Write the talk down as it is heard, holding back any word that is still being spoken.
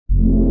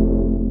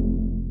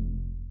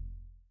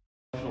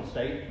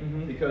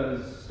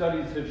because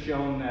studies have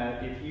shown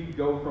that if you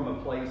go from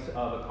a place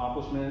of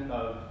accomplishment,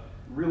 of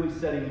really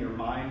setting your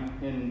mind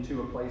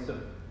into a place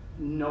of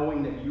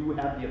knowing that you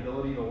have the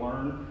ability to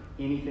learn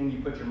anything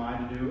you put your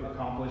mind to do,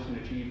 accomplish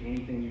and achieve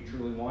anything you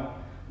truly want,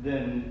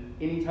 then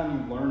anytime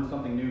you learn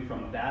something new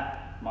from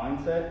that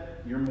mindset,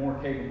 you're more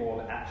capable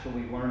of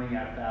actually learning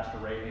at a faster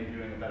rate and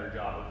doing a better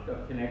job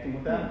of connecting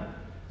with that.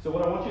 So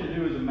what I want you to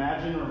do is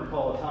imagine or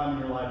recall a time in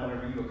your life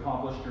whenever you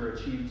accomplished or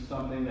achieved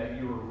something that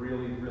you were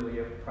really,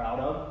 really proud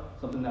of,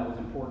 something that was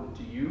important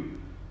to you.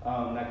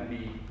 That could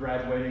be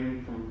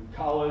graduating from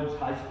college,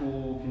 high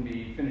school, can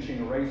be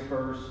finishing a race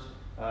first,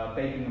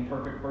 baking a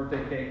perfect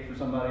birthday cake for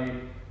somebody.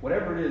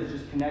 Whatever it is,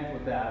 just connect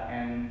with that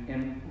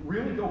and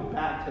really go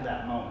back to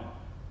that moment.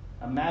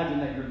 Imagine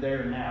that you're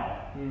there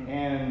now.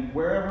 And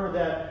wherever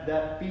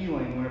that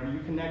feeling, whenever you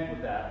connect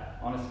with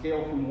that, on a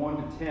scale from 1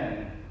 to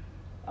 10,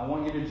 I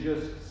want you to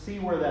just see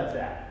where that's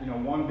at.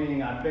 1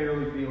 being I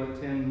barely feel it,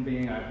 10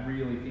 being I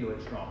really feel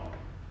it strong.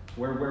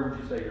 Where would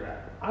you say you're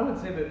at? I would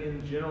say that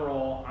in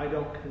general, I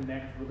don't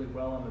connect really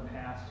well in the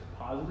past to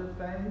positive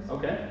things.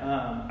 Okay.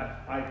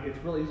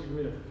 It's really easy for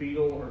me to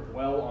feel or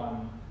dwell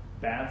on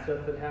bad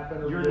stuff that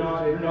happened. You're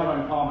not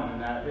uncommon in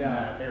that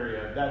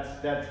area.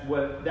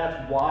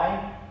 That's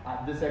why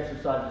this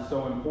exercise is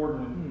so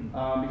important.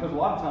 Because a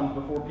lot of times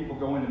before people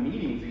go into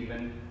meetings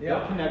even,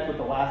 they'll connect with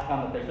the last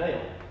time that they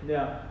failed.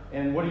 Yeah.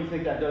 And what do you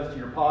think that does to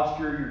your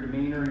posture, your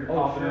demeanor, your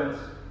confidence?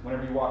 Sure.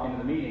 Whenever you walk into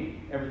the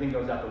meeting, everything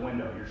goes out the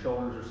window. Your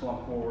shoulders are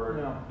slumped forward,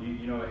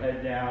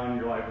 head down,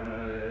 you're like,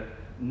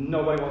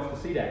 nobody wants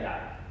to see that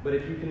guy. But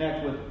if you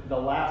connect with the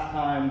last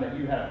time that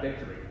you had a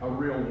victory, a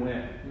real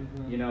win,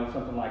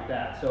 something like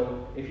that.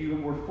 So if you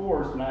were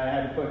forced, and I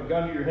had to put a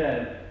gun to your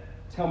head,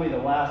 tell me the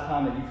last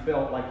time that you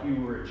felt like you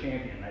were a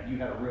champion, that you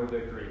had a real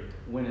victory.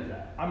 When is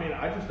that? I mean,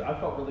 I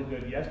felt really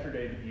good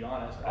yesterday, to be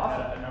honest. Awesome.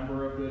 I had a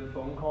number of good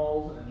phone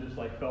calls and just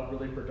felt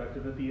really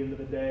productive at the end of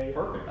the day.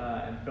 Perfect.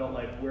 And felt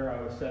like where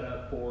I was set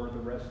up for the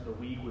rest of the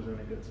week was in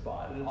a good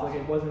spot. And it's awesome.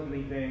 it wasn't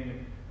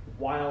anything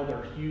wild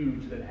or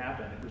huge that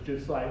happened. It was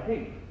just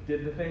hey,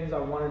 did the things I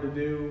wanted to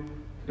do,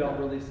 felt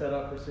really set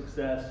up for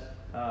success,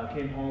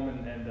 came home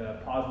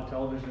and paused the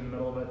television in the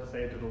middle of it to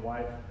say it to the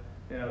wife,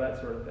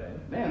 that sort of thing.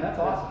 Man, that's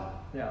awesome.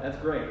 Yeah, that's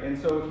great.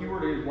 And so if you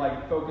were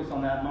to focus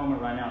on that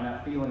moment right now and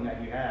that feeling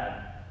that you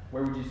had,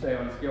 where would you say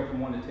on a scale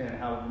from 1 to 10,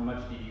 how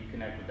much do you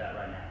connect with that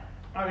right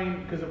now? I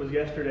mean, because it was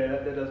yesterday,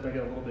 that does make it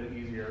a little bit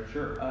easier.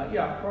 Sure.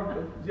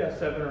 Probably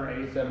 7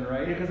 or 8. 7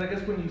 or 8. Because I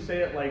guess when you say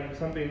it like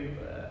something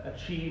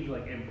achieved,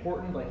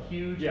 important,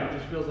 huge, it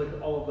just feels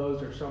like all of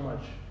those are so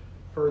much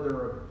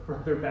further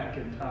back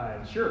in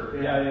time.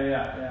 Sure.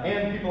 Yeah.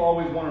 And people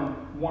always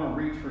want to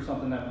reach for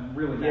something that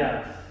really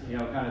matters,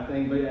 kind of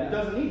thing. But it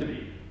doesn't need to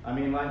be. I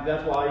mean,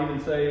 that's why I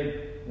even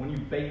say when you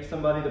bake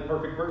somebody the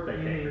perfect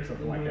birthday cake or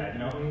something like that,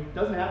 it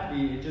doesn't have to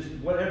be. It just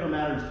whatever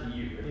matters to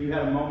you. If you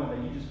had a moment that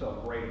you just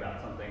felt great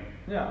about something,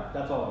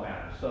 that's all that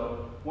matters.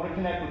 So want to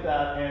connect with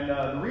that, and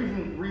the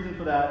reason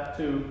for that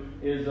too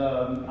is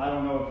I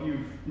don't know if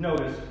you've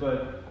noticed,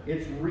 but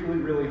it's really,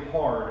 really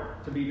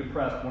hard to be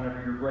depressed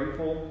whenever you're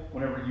grateful,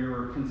 whenever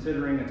you're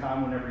considering a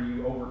time whenever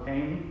you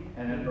overcame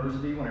an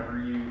adversity, whenever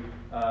you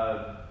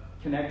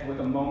connect with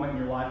a moment in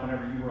your life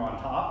whenever you were on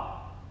top.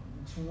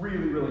 It's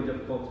really, really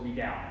difficult to be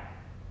down.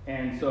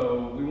 And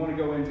so we want to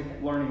go into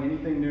learning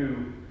anything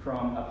new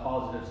from a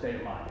positive state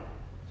of mind.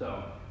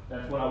 So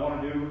that's what I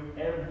want to do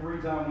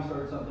every time we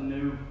start something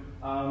new.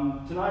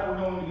 Tonight we're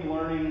going to be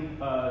learning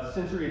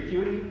sensory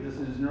acuity. This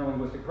is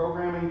neuro-linguistic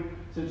programming.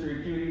 Sensory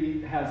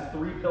acuity has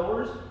 3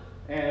 pillars,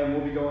 and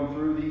we'll be going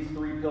through these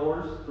 3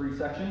 pillars, 3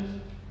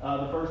 sections.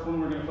 The first one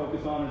we're going to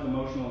focus on is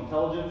emotional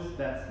intelligence.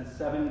 That's the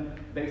 7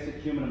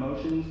 basic human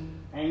emotions: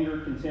 anger,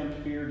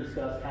 contempt, fear,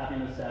 disgust,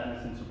 happiness,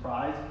 sadness, and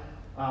surprise.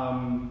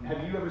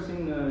 Have you ever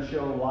seen the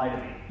show Lie to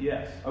Me?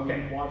 Yes.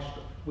 Okay.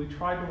 We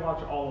tried to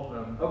watch all of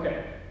them.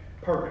 Okay.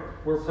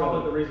 Perfect. We're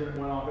probably the reason it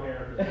went off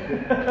air. We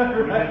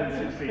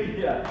didn't succeed.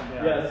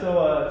 Yeah.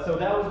 So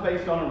that was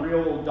based on a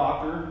real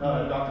doctor,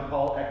 Dr.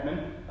 Paul Ekman.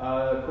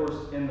 Of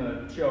course, in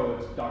the show,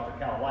 it's Dr.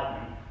 Cal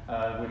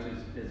Lightman, which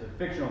is a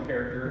fictional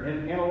character,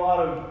 and a lot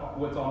of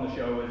what's on the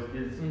show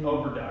is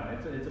overdone.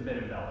 It's a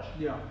bit embellished.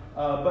 Yeah.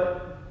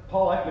 But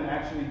Paul Ekman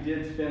actually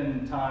did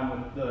spend time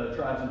with the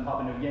tribes in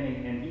Papua New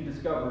Guinea, and he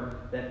discovered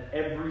that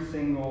every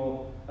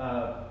single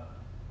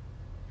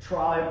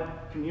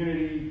tribe,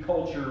 community,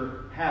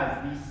 culture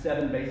has these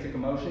 7 basic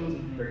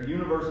emotions. They're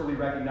universally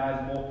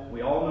recognizable.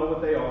 We all know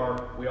what they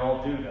are. We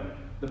all do them.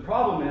 The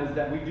problem is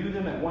that we do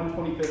them at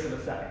 1/25th of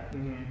a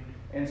second.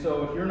 And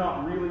so if you're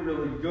not really,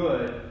 really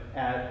good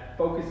at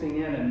focusing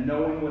in and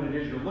knowing what it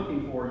is you're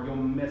looking for, you'll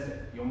miss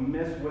it. You'll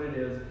miss what it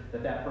is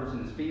that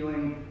person is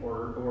feeling,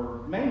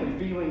 or mainly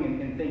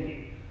feeling and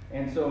thinking.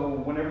 And so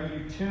whenever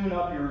you tune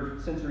up your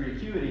sensory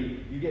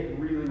acuity, you get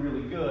really,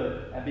 really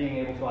good at being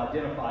able to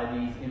identify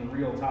these in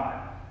real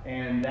time.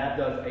 And that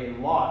does a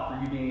lot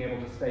for you being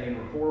able to stay in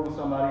rapport with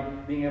somebody,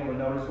 being able to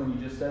notice when you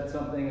just said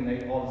something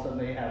and all of a sudden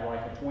they have like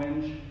a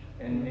twinge,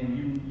 and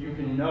you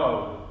can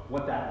know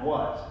what that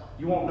was.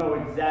 You won't know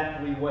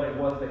exactly what it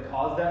was that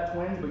caused that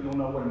twinge, but you'll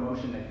know what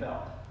emotion they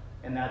felt.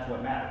 And that's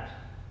what matters.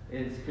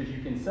 Is because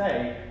you can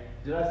say,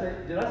 did I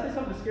say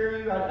something to scare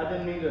you? I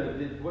didn't mean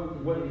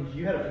to,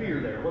 you had a fear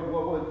there.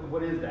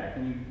 What is that?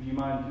 Do you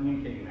mind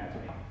communicating that to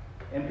me?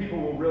 And people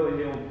will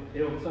really,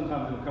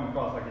 sometimes it'll come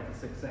across like it's a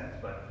sixth sense,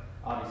 but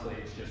obviously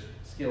it's just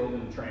skill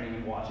and training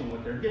and watching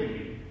what they're giving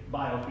you,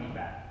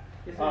 biofeedback.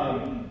 Is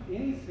there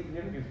any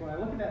significance? When I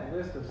look at that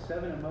list of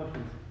 7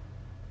 emotions,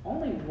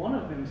 only one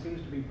of them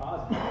seems to be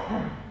positive.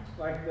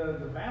 Like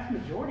the vast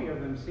majority of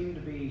them seem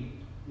to be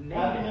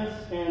negative.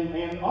 Happiness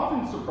and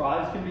often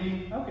surprise can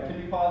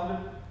be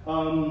positive.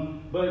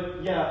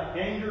 But yeah,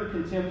 anger,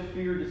 contempt,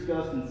 fear,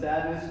 disgust, and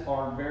sadness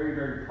are very,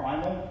 very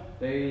primal.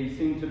 They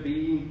seem to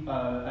be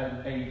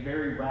a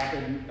very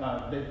rapid,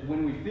 that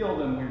when we feel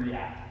them, we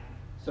react.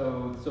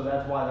 So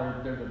that's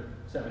why they're the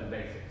 7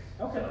 basics.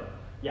 Okay. So,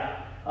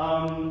 yeah.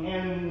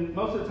 And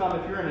most of the time,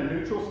 if you're in a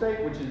neutral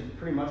state, which is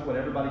pretty much what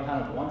everybody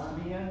kind of wants to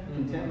be in,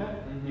 contentment,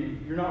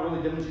 you're not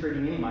really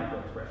demonstrating any micro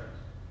expressions.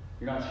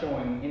 You're not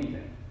showing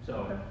anything.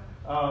 So,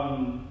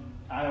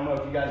 I don't know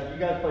if you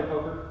guys play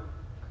poker?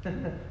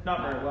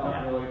 Not very well.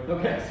 Not really.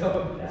 Okay,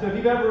 so if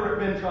you've ever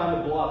been trying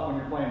to bluff when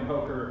you're playing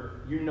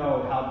poker, you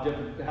know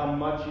how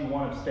much you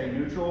want to stay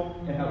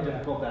neutral and how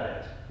difficult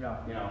that is. Yeah.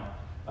 You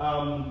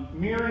know,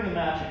 mirroring and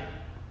matching.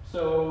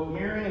 So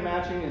mirroring and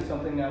matching is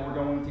something that we're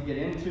going to get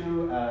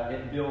into.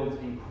 It builds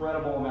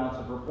incredible amounts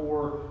of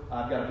rapport.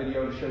 I've got a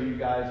video to show you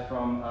guys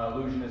from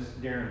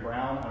illusionist Darren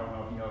Brown. I don't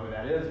know if you know who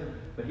that is,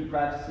 but he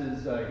practices.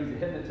 He's a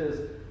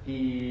hypnotist.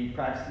 He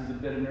practices a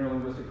bit of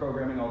neuro-linguistic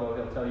programming, although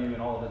he'll tell you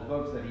in all of his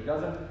books that he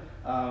doesn't.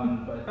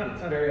 But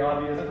it's very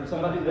obvious for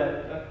somebody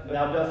that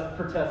thou dost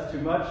protest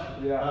too much.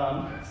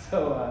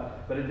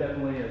 But it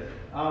definitely is.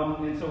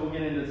 And so we'll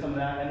get into some of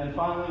that. And then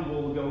finally,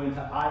 we'll go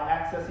into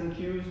eye accessing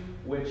cues,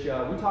 which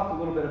we talked a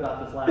little bit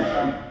about this last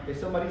time. If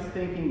somebody's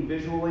thinking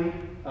visually,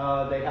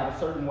 they have a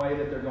certain way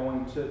that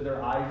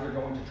their eyes are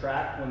going to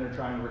track when they're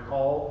trying to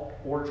recall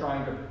or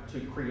trying to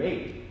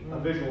create a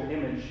visual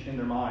image in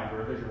their mind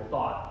or a visual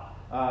thought.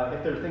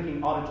 If they're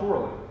thinking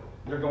auditorily,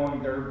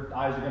 their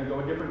eyes are going to go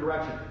a different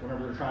direction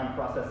whenever they're trying to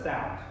process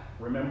sounds,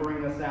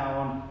 remembering a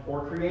sound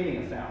or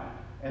creating a sound.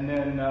 And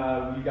then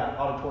you've got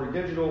auditory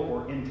digital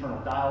or internal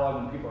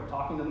dialogue when people are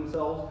talking to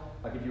themselves.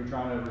 Like if you were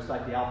trying to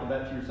recite the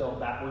alphabet to yourself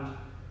backwards,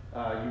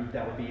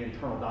 that would be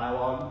internal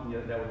dialogue.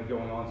 That would be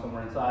going on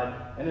somewhere inside.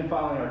 And then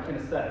finally, our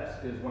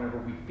kinesthetics is whenever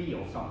we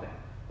feel something.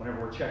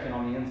 Whenever we're checking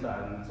on the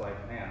inside and it's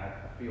like, man,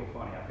 I feel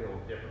funny, I feel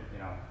different, you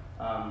know.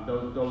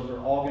 Those are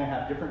all going to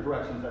have different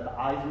directions that the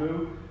eyes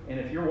move. And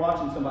if you're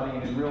watching somebody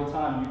and in real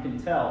time, you can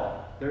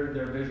tell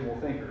they're visual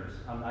thinkers.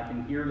 I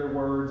can hear their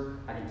words.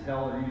 I can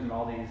tell they're using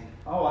all these,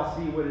 oh, I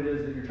see what it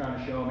is that you're trying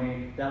to show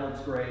me. That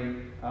looks great.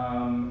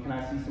 Can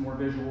I see some more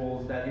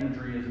visuals? That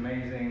imagery is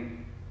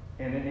amazing.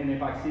 And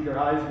if I see their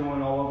eyes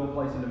going all over the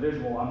place in the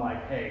visual, I'm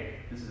like, hey,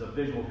 this is a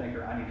visual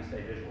thinker. I need to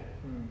stay visual.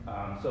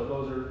 So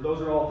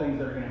those are all things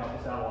that are going to help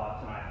us out a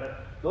lot tonight.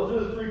 But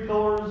those are the 3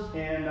 pillars,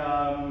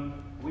 and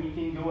we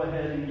can go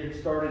ahead and get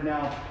started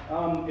now.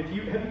 Have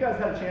you guys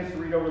had a chance to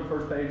read over the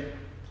first page?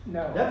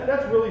 No.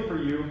 That's really for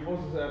you.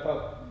 Wasn't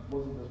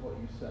this what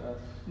you sent us?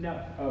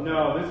 No. Okay.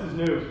 No, this is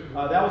new.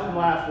 That was from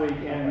last week,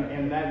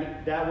 and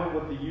that went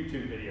with the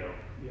YouTube video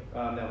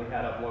that we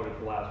had uploaded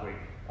for last week.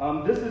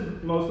 This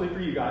is mostly for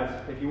you guys,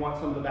 if you want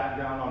some of the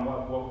background on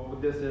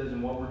what this is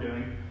and what we're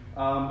doing.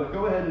 But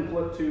go ahead and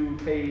flip to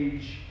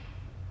page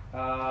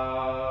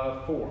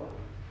 4.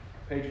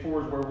 Page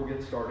 4 is where we'll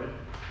get started.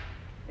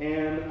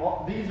 And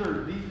these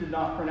did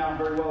not print out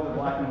very well. They're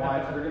black and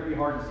white, so they're going to be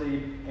hard to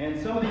see.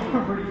 And some of these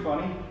are pretty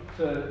funny.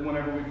 So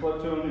whenever we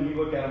flip to them and you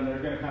look at them, they're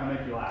going to kind of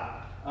make you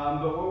laugh.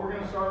 But what we're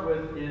going to start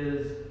with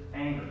is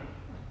anger.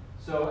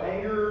 So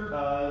anger,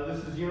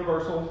 this is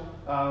universal.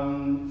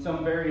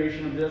 Some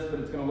variation of this, but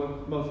it's going to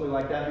look mostly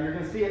like that. And you're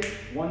going to see it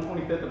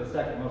 1/25th of a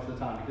second most of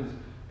the time because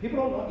people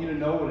don't want you to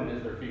know what it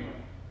is they're feeling.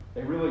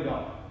 They really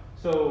don't.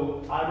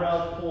 So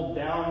eyebrows pulled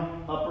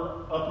down,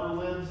 upper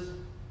lids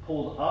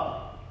pulled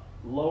up.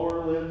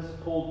 Lower lids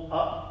pulled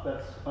up,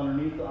 that's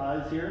underneath the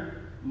eyes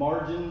here.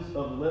 Margins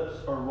of lips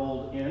are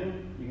rolled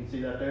in, you can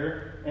see that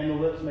there. And the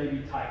lips may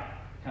be tight,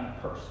 kind of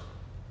pursed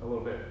a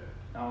little bit.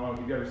 I don't know if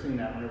you've ever seen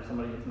that whenever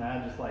somebody gets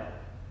mad, just like,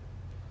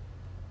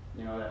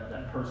 you know,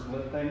 that pursed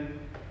lip thing.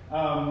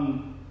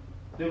 Then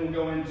we'll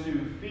go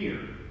into fear.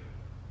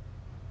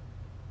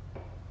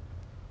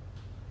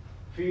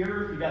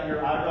 Fear, you got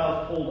your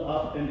eyebrows pulled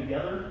up and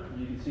together.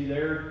 You can see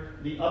there,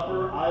 the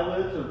upper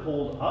eyelids are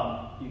pulled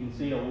up. You can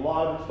see a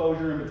lot of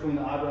exposure in between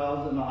the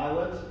eyebrows and the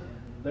eyelids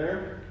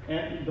there.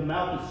 And the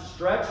mouth is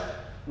stretched,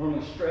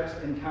 normally stretched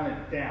and kind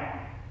of down.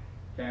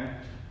 Okay?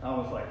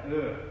 Almost like,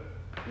 ugh,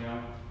 you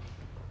know.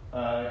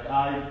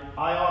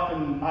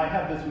 I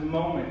have this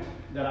moment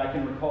that I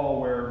can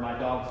recall where my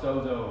dog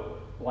Sozo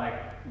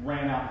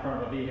ran out in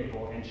front of a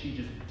vehicle, and she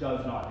just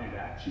does not do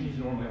that. She's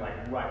normally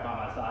right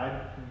by my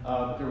side.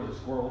 But there was a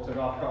squirrel took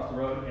off across the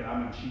road,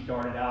 and she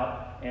darted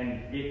out,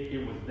 and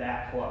it was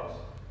that close.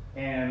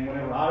 And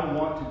whenever I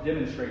want to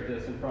demonstrate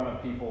this in front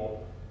of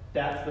people,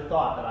 That's the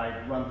thought that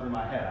I run through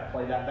my head. I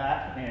play that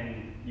back,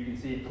 and you can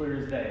see it clear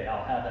as day.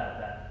 I'll have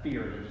that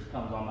fear that just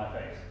comes on my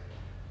face.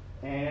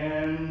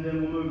 And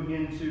then we'll move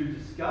into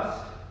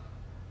disgust.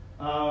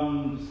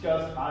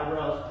 Disgust,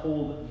 eyebrows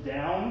pulled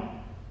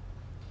down.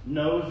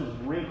 Nose is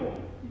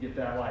wrinkled. You get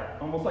that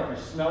almost like you're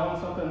smelling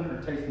something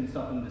or tasting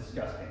something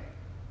disgusting.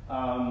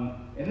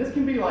 And this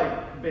can be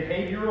like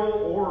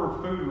behavioral or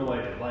food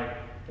related. Like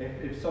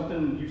if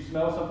you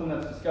smell something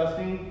that's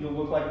disgusting, you'll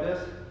look like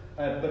this.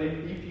 But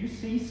if you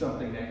see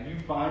something that you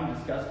find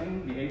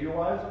disgusting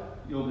behavior-wise,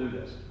 you'll do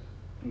this.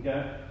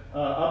 Okay?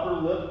 Upper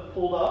lip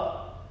pulled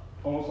up,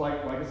 almost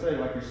like I say,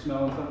 like you're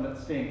smelling something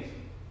that stinks.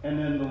 And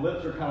then the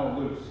lips are kind of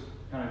loose,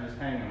 kind of just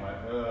hanging like,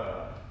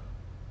 ugh.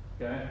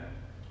 Okay?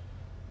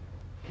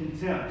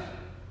 Contempt.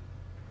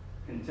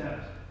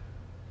 Contempt.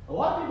 A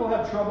lot of people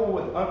have trouble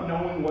with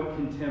knowing what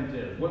contempt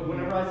is.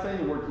 Whenever I say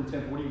the word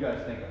contempt, what do you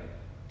guys think of?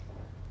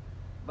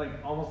 Like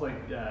almost like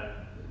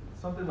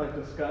something like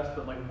disgust,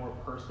 but like more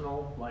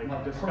personal. Like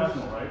disgust,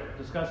 personal, right?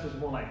 Disgust is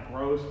more like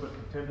gross, but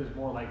contempt is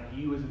more like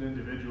you as an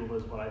individual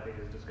is what I think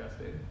is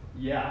disgusting.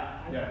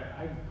 Yeah.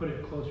 I put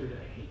it closer to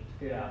hate.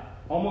 Yeah.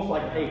 Almost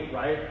like hate,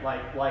 right?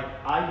 Like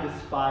I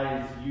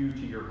despise you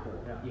to your core.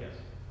 Yeah. Yes.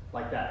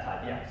 Like that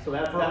type. Yeah. So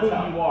that's who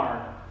how, you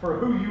are. For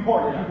who you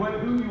are. Yeah.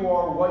 Who you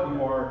are, what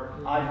you are,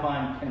 I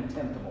find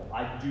contemptible.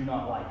 I do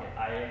not like it.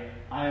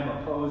 I am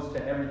opposed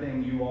to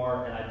everything you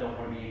are, and I don't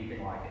want to be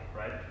anything like it,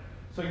 right?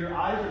 So your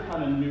eyes are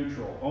kind of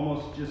neutral,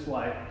 almost just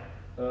like,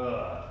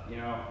 you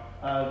know.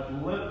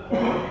 Lip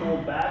corner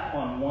pulled back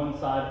on one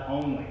side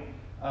only.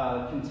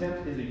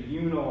 Contempt is a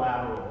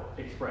unilateral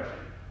expression.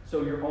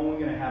 So you're only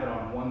going to have it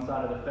on one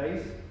side of the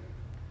face.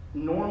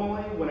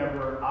 Normally,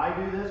 whenever I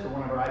do this, or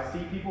whenever I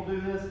see people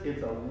do this,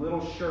 it's a little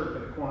shirk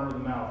at the corner of the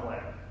mouth,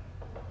 like,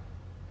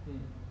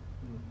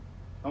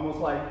 almost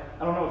like,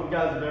 I don't know if you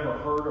guys have ever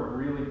heard a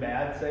really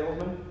bad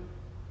salesman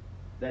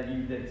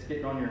that's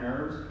getting on your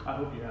nerves. I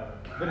hope you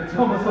haven't. But it's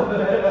almost like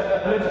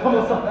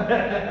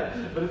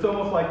that. But it's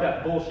almost like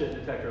that bullshit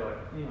detector, like,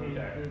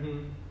 okay,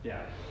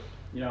 yeah,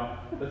 you know.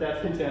 But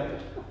that's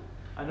contempt.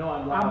 I know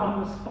I'm loud. I'm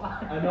on the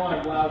spot. I know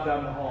I'm loud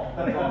down the hall.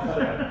 That's all I'm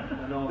saying.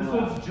 I know I'm This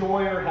loud. one's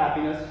joy or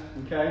happiness.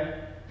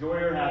 Okay, joy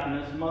or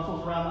happiness.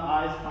 Muscles around the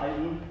eyes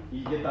tighten.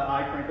 You get the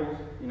eye crinkles.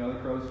 You know, the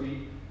crow's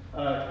feet.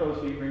 Crow's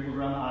feet wrinkles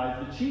around the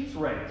eyes. The cheeks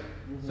raise.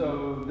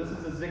 So this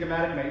is a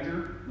zygomatic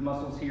major. The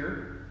muscle's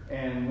here.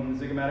 And when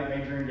the zygomatic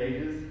major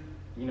engages,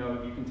 you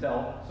know, you can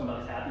tell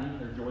somebody's happy,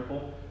 they're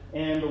joyful.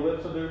 And the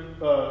lips of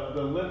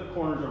the lip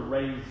corners are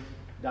raised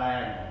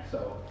diagonally.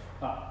 So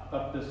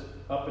up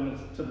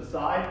to the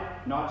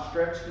side, not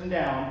stretched and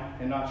down,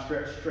 and not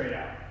stretched straight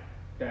out.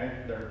 Okay,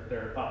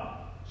 they're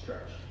up,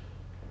 stretched.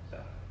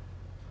 So,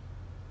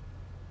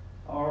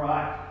 all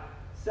right,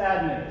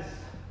 sadness.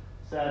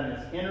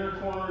 Inner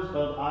corners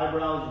of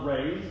eyebrows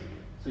raised.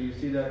 So you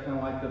see that kind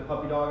of like the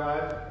puppy dog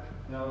eyes.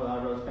 You know, the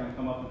eyebrows kind of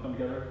come up and come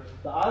together.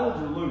 The eyelids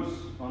are loose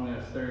on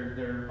this.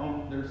 They're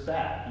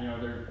sad. You know,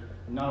 there's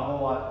not a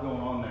whole lot going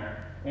on there.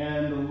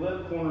 And the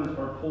lip corners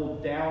are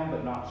pulled down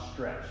but not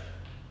stretched.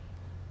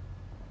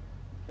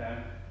 Okay.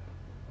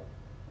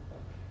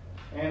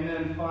 And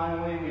then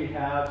finally we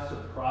have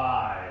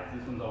surprise.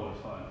 This one's always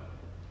fun.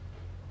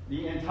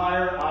 The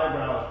entire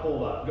eyebrow is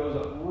pulled up, goes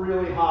up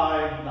really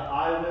high. The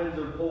eyelids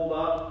are pulled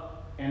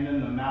up, and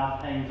then the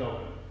mouth hangs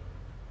open.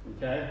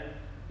 Okay.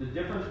 The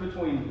difference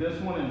between this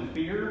one and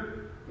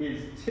fear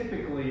is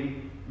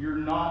typically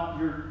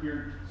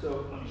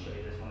so let me show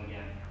you this one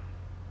again.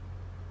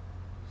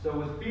 So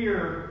with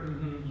fear,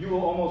 you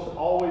will almost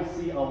always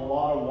see a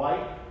lot of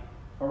white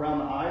around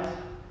the eyes.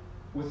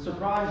 With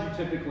surprise, you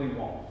typically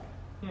won't.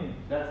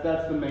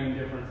 That's the main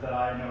difference that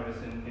I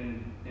notice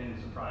in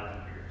surprise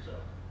and fear. So,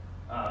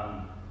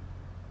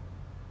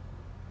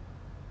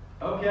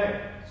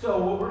 okay. So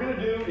what we're going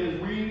to do is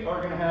we are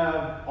going to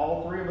have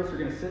all three of us are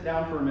going to sit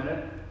down for a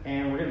minute.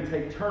 And we're going to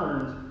take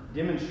turns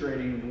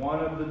demonstrating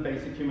one of the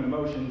basic human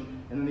emotions,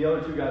 and then the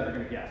other two guys are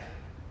going to guess.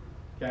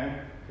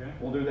 Okay?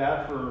 We'll do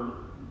that for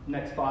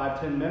next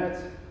 5-10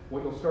 minutes.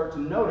 What you'll start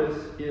to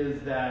notice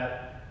is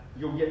that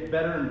you'll get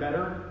better and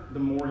better the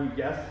more you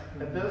guess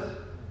at this.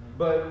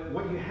 But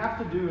what you have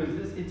to do is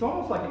this, it's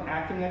almost like an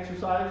acting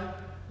exercise.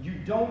 You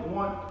don't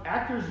want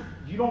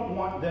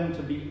them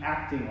to be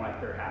acting like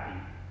they're happy.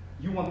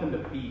 You want them to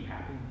be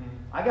happy.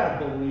 I got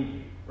to believe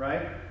you,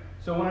 right?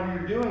 So whenever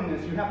you're doing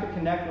this, you have to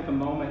connect with a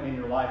moment in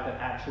your life that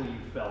actually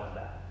you felt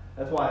that.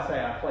 That's why I say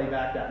I play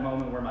back that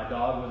moment where my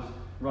dog was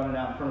running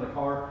out in front of the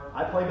car.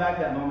 I play back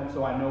that moment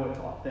so I know it's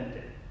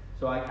authentic.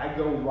 So I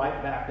go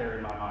right back there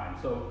in my mind.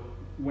 So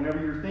whenever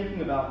you're thinking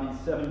about these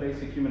 7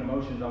 basic human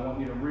emotions, I want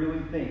you to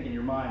really think in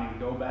your mind and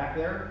go back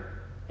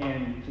there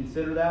and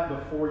consider that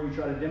before you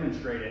try to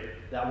demonstrate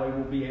it. That way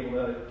we'll be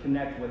able to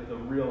connect with the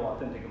real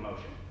authentic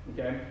emotion.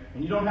 Okay?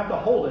 And you don't have to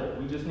hold it.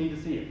 We just need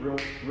to see it real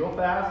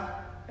fast.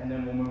 And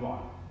then we'll move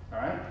on. All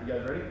right? You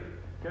guys ready?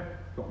 Okay.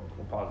 Cool.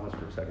 We'll pause this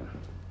for a second.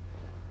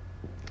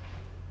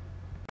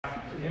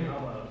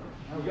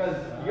 You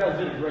guys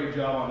did a great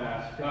job on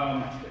that.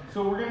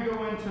 So we're going to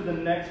go into the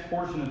next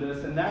portion of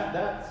this, and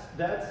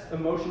that's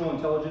emotional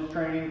intelligence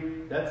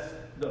training. That's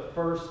the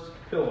first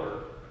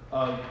pillar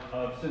of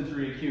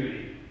sensory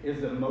acuity,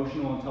 is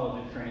emotional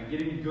intelligence training.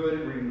 Getting good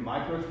at reading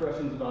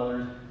microexpressions of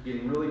others,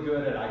 getting really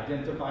good at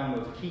identifying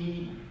those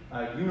key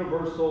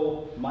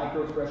universal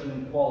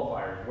microexpression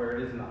qualifiers, where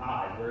it is in the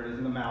eyes, where it is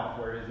in the mouth,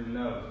 where it is in the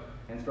nose,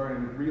 and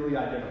starting to really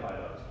identify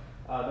those.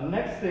 The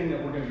next thing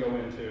that we're going to go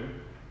into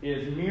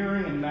is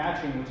mirroring and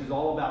matching, which is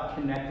all about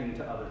connecting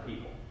to other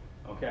people,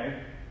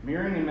 okay?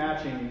 Mirroring and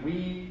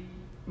matching,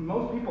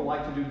 most people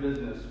like to do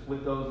business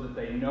with those that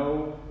they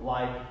know,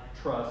 like,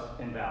 trust,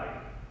 and value,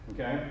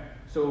 okay?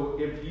 So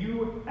if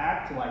you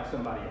act like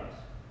somebody else,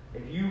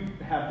 if you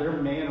have their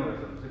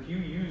mannerisms, if you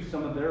use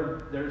some of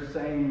their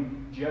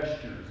same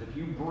gestures, if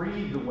you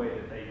breathe the way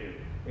that they do,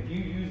 if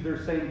you use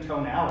their same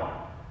tonality,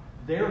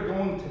 they're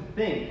going to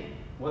think,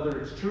 whether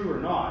it's true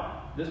or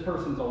not, this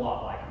person's a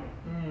lot like me.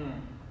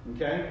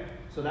 Okay?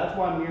 So that's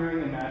why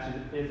mirroring and matching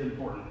is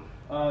important.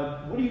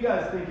 What do you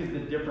guys think is the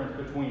difference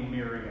between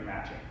mirroring and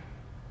matching?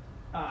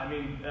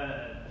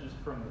 Just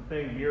from the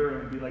thing, mirroring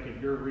would be like if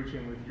you're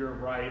reaching with your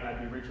right, I'd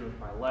be reaching with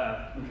my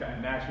left. Okay.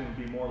 Matching would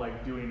be more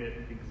like doing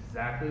it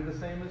exactly the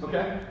same as you.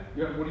 Okay.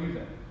 Yeah, what do you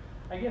think?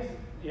 I guess,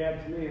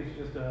 yeah, to me it's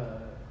just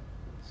a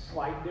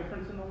slight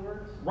difference in the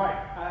words. Right.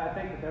 I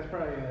think that's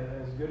probably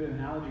as good an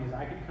analogy as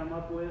I could come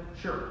up with.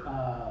 Sure.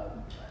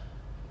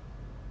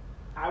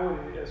 I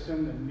would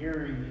assume that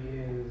mirroring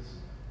is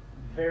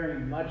very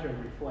much a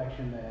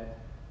reflection that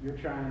you're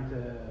trying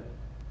to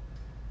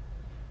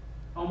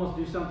almost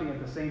do something at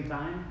the same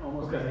time,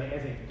 almost as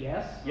a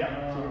guess.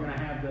 Yep. So you're going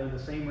to have the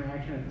same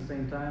reaction at the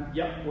same time.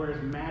 Yep.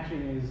 Whereas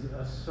matching is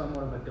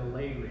somewhat of a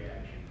delayed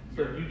reaction.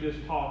 So if you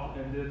just talked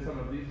and did some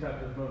of these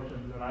types of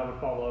motions, then I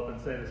would follow up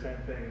and say the same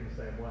thing in the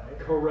same way.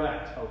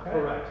 Correct. Okay.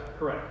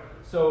 Correct.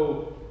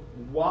 So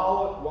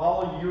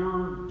while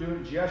you're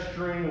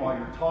gesturing, while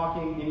you're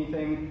talking,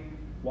 anything,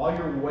 while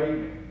you're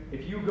waving,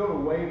 if you go to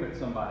wave at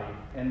somebody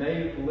and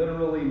they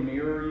literally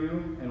mirror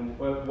you and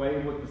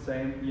wave with the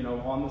same,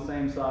 on the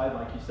same side,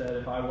 like you said,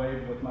 if I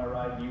wave with my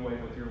right, you wave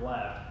with your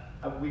left,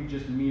 we've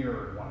just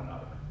mirrored one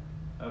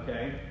another,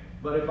 okay?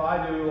 But if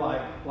I do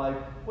like,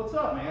 what's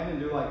up, man, and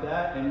do like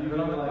that, and you do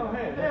like, oh,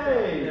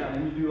 hey, yeah.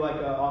 And you do like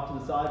off to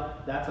the side,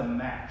 that's a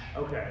match.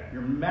 Okay.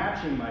 You're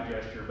matching my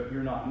gesture, but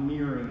you're not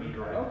mirroring me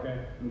directly.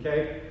 Okay.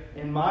 Okay?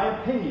 In my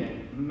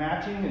opinion,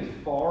 matching is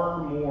far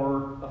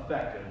more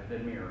effective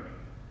than mirroring.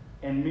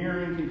 And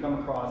mirroring can come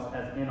across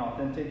as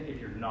inauthentic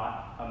if you're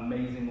not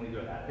amazingly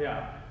good at it.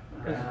 Yeah.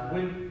 Because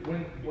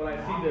when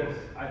I see this,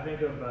 I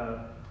think of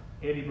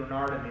Andy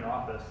Bernard in The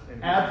Office.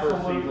 In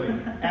Absolutely.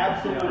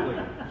 Absolutely.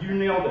 Yeah. You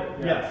nailed it.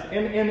 Yeah. Yes.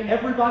 And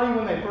everybody,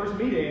 when they first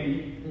meet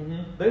Andy,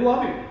 they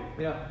love him.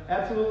 Yeah.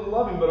 Absolutely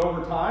love him. But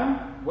over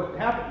time, what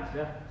happens?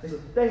 Yeah.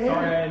 They hate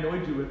Sorry, him. I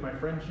annoyed you with my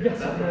friendship. Yes,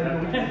 That's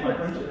I'm what going to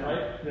happens. lose my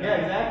friendship, right? Yeah,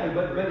 exactly.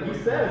 But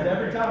he says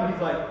every time,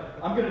 he's like,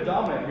 I'm going to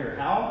dominate here.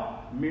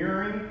 How?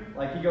 Mirroring,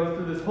 like he goes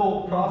through this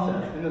whole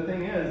process. And the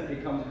thing is,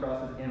 it comes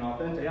across as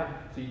inauthentic. Yeah.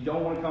 So you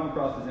don't want to come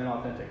across as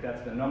inauthentic.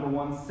 That's the number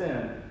one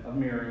sin of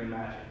mirroring and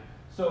matching.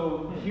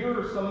 So here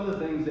are some of the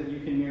things that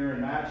you can mirror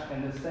and match.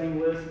 And the same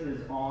list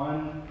is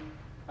on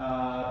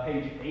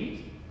page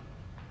 8.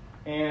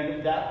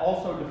 And that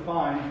also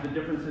defines the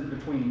differences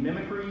between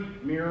mimicry,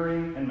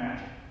 mirroring, and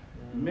matching.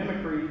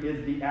 Mimicry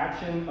is the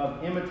action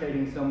of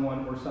imitating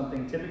someone or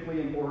something,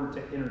 typically in order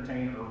to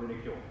entertain or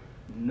ridicule.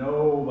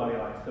 Nobody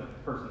likes the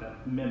person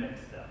that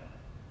mimics them,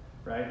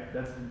 right?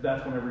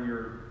 That's whenever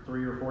your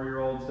 3 or 4 year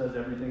old says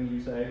everything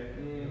you say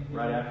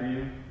right after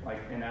you,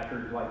 and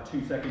after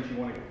 2 seconds you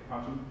want to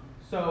punch them.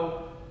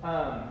 So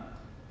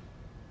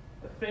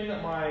the thing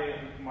that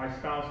my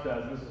spouse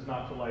does, and this is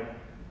not to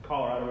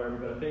call her out or whatever,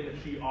 but a thing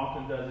that she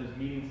often does is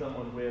meeting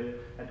someone with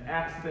an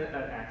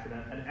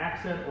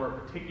accent or a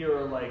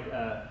particular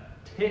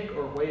tick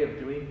or way of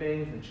doing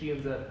things, and she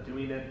ends up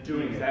doing it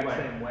the exact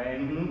same way.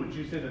 Would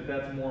you say that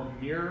that's more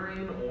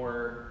mirroring,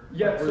 or?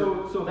 Yeah,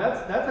 so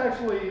that's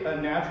actually a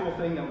natural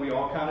thing that we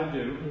all kind of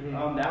do.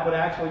 That would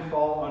actually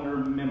fall under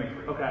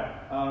mimicry. Okay.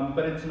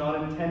 But it's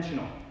not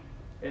intentional.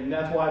 And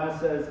that's why this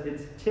says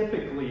it's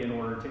typically in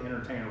order to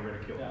entertain or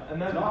ridicule. Yeah,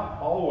 and it's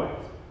not always.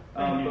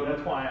 But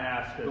that's why I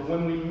asked it. But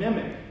when we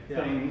mimic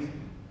things,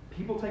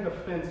 people take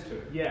offense to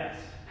it. Yes.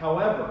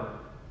 However,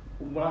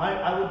 when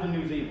I lived in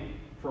New Zealand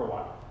for a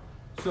while.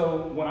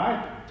 So when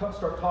I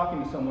start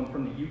talking to someone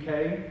from the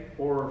UK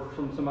or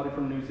from somebody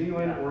from New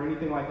Zealand or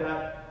anything like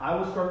that, I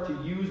will start to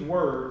use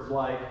words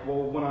like,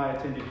 well, when I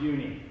attended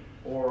uni,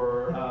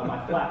 or my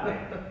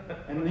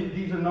flatmate. And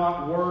these are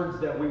not words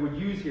that we would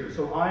use here.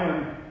 So I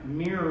am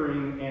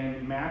mirroring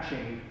and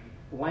matching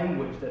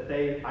language that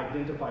they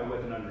identify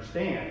with and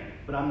understand,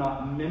 but I'm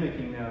not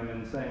mimicking them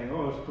and saying,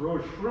 oh, let's throw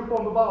a shrimp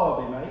on the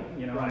barbie,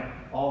 mate,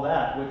 all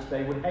that, which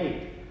they would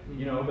hate.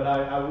 But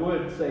I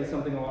would say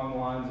something along the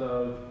lines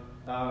of,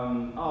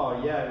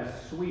 oh yeah, it was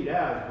sweet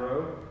as,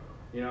 bro.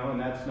 And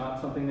that's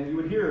not something that you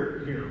would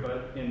hear here,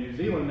 but in New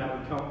Zealand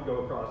that would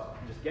go across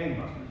just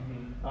gangbusters.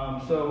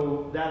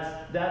 So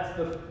that's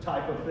the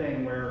type of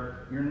thing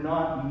where you're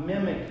not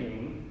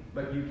mimicking,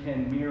 but you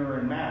can mirror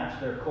and match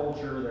their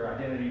culture, their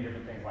identity,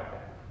 different things like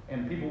that.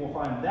 And people will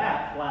find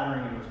that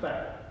flattering and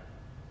respectful.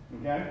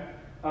 Okay?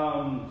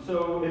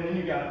 And then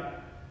you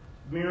got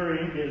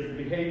mirroring is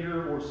the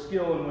behavior or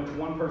skill in which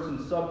one person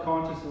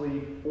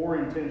subconsciously or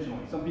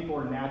intentionally. Some people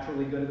are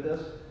naturally good at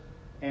this,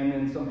 and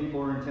then some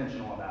people are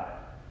intentional about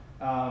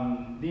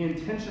it. The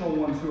intentional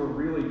ones who are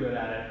really good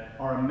at it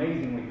are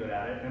amazingly good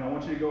at it. And I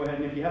want you to go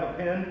ahead and if you have a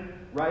pen,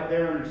 right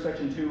there under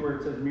section 2 where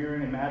it says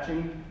mirroring and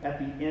matching, at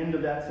the end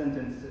of that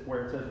sentence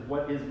where it says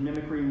what is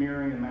mimicry,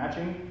 mirroring, and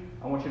matching,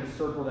 I want you to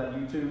circle that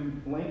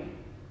YouTube link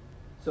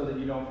so that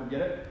you don't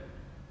forget it.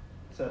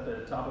 It's at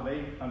the top of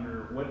 8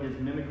 under what is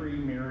mimicry,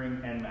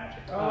 mirroring, and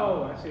matching.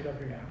 Oh, I see it up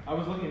here now. I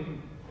was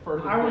looking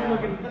further I was down.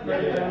 looking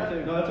further down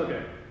too. No, that's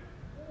okay.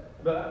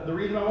 But the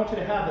reason I want you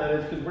to have that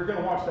is because we're going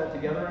to watch that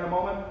together in a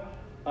moment.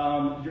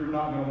 You're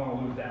not going to want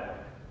to lose that one.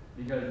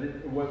 Because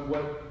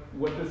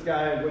what this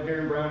guy, what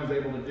Darren Brown is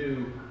able to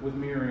do with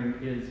mirroring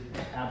is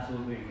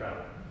absolutely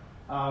incredible.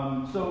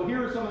 So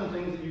here are some of the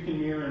things that you can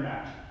mirror and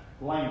match.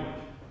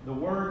 Language. The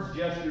words,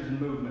 gestures,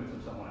 and movements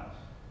of someone else.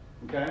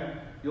 Okay?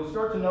 You'll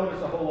start to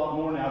notice a whole lot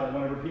more now that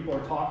whenever people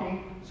are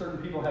talking, certain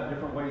people have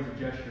different ways of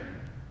gesturing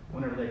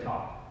whenever they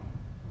talk.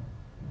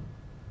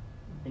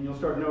 And you'll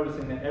start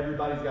noticing that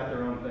everybody's got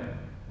their own thing.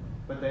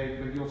 But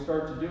you'll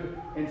start to do it.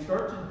 And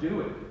start to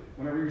do it.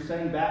 Whenever you're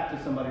saying back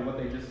to somebody what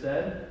they just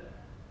said,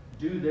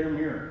 do their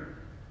mirroring.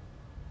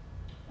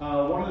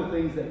 One of the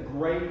things that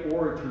great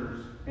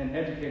orators and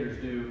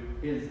educators do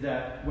is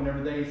that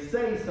whenever they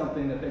say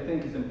something that they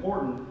think is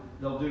important,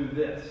 they'll do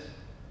this.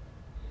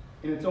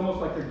 And it's almost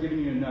like they're giving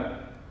you a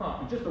nugget.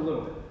 Just a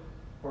little bit.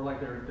 Or like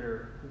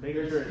they're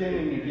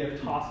extending a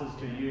gift tosses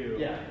to you.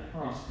 Yeah,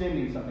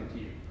 extending something to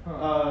you.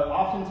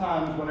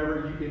 Oftentimes,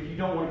 if you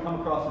don't want to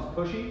come across as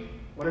pushy,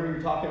 whenever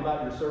you're talking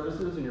about your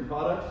services and your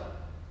products,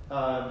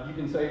 you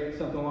can say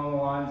something along the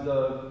lines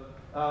of,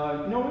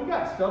 we've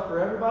got stuff for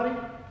everybody,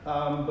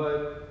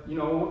 but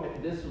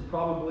this would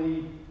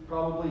probably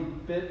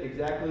fit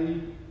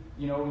exactly,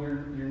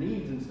 your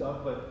needs and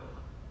stuff. But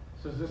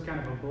so is this kind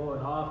of a blow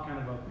it off, kind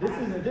of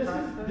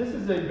a this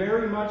is a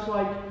very much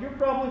like you're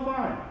probably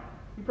fine.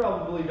 You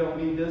probably don't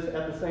need this.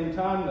 At the same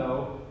time,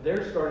 though,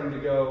 they're starting to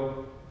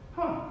go,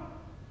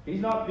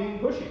 he's not being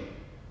pushy.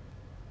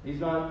 He's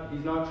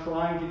not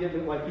trying to get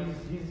me like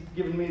he's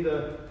giving me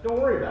the don't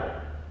worry about it.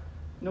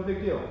 No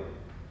big deal.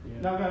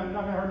 Yeah. Not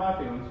gonna hurt my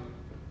feelings.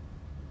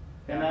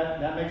 And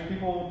that makes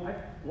people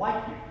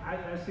like you.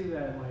 I see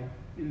that like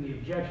in the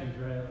objections,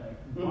 right? Like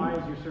why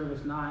is your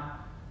service not?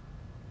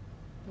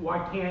 Why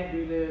can't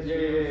do this?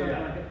 Yeah.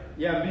 Like that.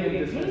 Yeah,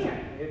 being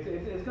dismissive.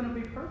 It's going to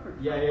be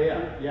perfect. Yeah,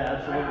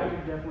 absolutely. I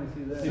can definitely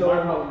see that. So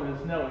my problem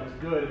is no, it's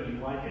good if you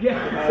like it. Yeah.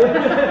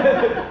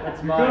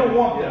 That's mine. You're gonna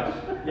want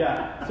this.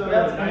 Yeah. So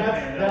that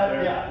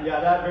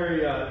very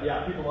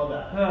people love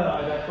that.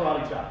 That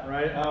karate chop,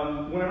 right?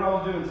 Whenever I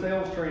was doing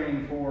sales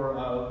training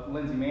for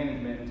Lindsay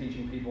Management and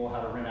teaching people how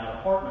to rent out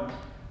apartments,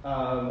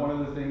 one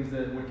of the things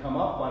that would come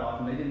up quite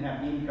often, they didn't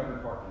have any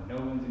covered parking. No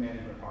Lindsay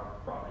Management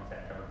properties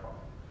had covered parking.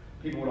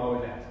 People would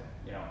always ask,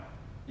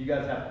 you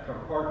guys have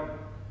covered parking?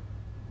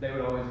 They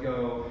would always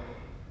go,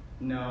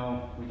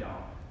 no, we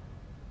don't.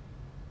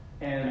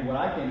 And what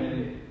I came in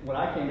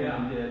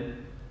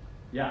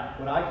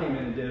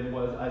and did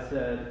was I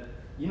said,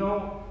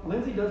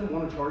 Lindsay doesn't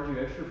want to charge you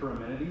extra for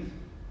amenities.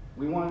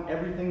 We want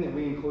everything that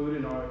we include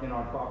in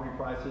our property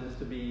prices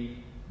to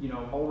be,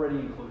 already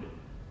included.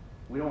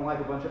 We don't like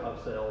a bunch of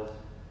upsells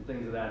and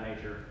things of that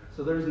nature.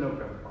 So there's no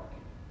covered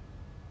parking.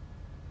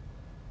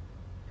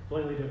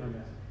 Completely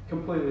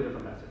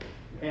different message.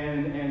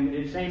 And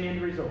it's same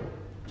end result.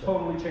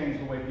 Totally changed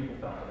the way people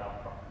felt about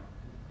the property.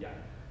 Yeah.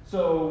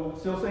 So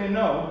still saying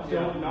no,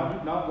 still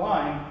not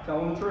lying,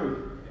 telling the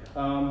truth,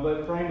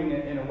 but framing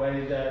it in a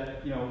way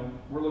that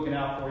we're looking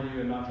out for you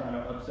and not trying to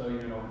upsell you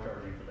and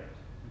overcharge you for things.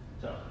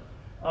 So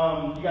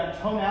you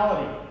got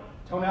tonality.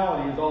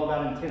 Tonality is all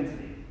about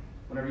intensity.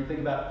 Whenever you think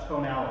about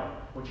tonality,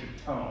 what's your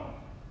tone?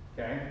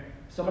 Okay.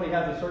 If somebody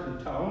has a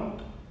certain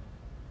tone,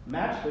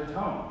 match their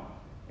tone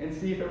and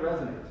see if it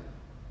resonates.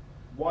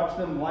 Watch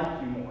them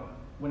like you more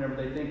whenever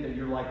they think that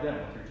you're like them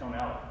with your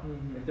tonality.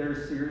 Mm-hmm. If they're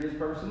a serious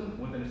person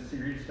with a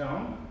serious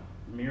tone,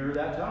 mirror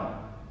that tone.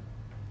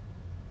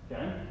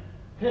 Okay?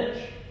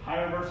 Pitch,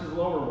 higher versus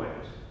lower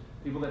waves.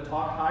 People that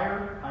talk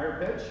higher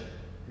pitch.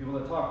 People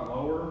that talk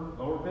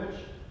lower pitch.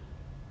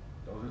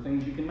 Those are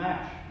things you can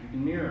match. You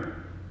can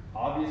mirror.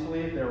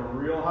 Obviously, if they're a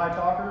real high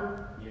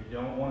talker, you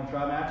don't want to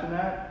try matching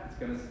that.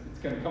 It's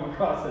gonna come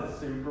across as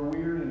super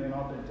weird and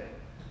inauthentic.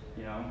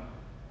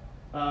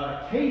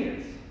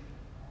 Cadence.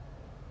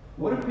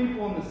 What do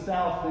people in the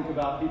South think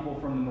about people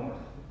from the North?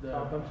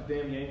 A bunch of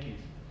damn Yankees.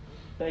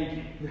 Thank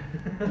you.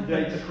 Do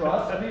they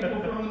trust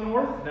people from the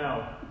North?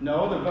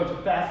 No, they're a bunch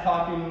of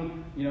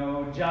fast-talking,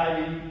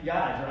 jivey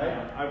guys,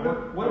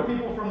 right? What do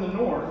people from the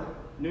North,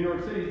 New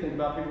York City, think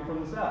about people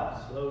from the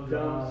South? Slow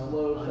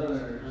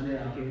Southerners.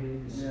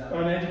 Uneducated.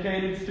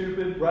 Uneducated,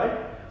 stupid, right?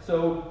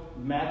 So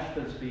match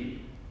their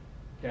speed.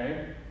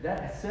 Okay?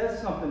 That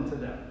says something to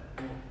them.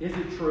 Is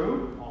it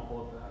true?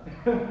 Awful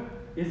of that.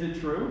 Is it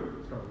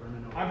true?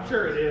 I'm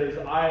sure it is.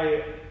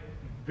 I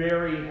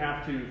very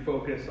have to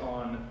focus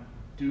on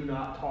do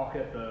not talk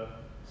at the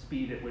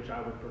speed at which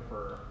I would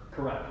prefer.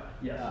 Correct.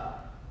 Yes.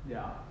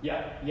 Yeah.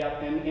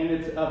 Yep. And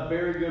it's a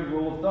very good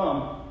rule of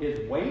thumb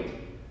is wait,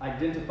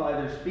 identify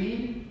their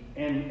speed,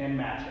 and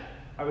match it.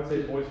 I would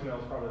say voicemail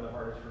is probably the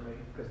hardest for me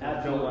because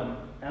there's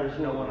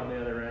no one on the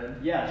other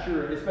end. Yeah,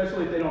 sure.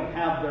 Especially if they don't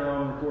have their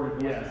own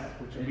recorded voice. Yes,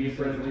 which would be a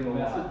friendly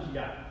message.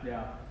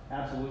 Yeah,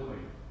 absolutely.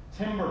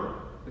 Timbre,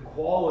 the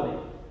quality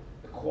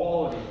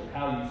of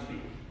how you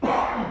speak.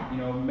 You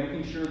know,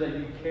 making sure that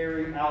you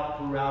carry out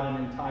throughout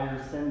an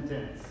entire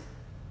sentence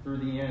through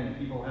the end.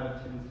 People have a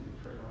tendency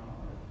to trade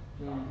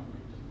around.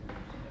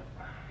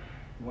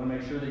 You want to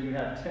make sure that you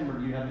have timbre,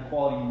 you have the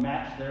quality,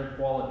 match their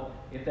quality.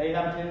 If they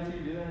have a tendency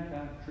to do that,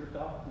 kind of drift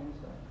off and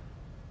stuff.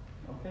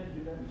 Okay,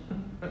 do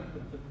that.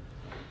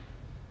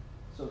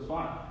 So it's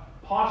fine.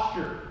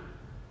 Posture.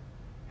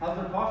 How's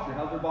their posture?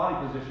 How's their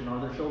body position? Are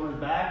their shoulders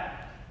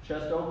back?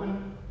 Chest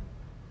open?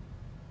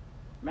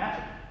 Match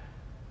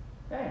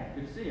it. Hey,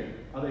 good to see you.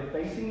 Are they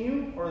facing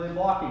you or are they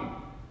blocking?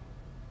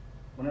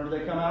 Whenever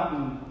they come out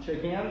and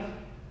shake hands,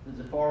 is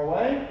it far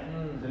away?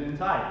 Is it in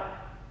tight?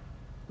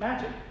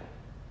 Match it.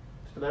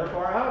 So they're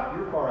far out,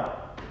 you're far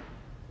out.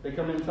 They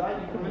come in tight,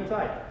 you come in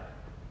tight.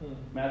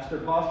 Match their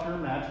posture,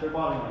 match their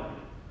body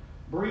language.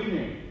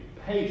 Breathing,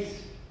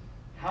 pace.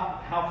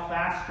 How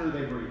fast are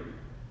they breathing?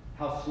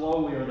 How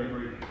slowly are they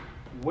breathing?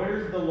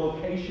 Where's the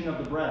location of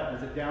the breath?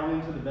 Is it down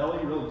into the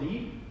belly real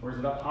deep? Or is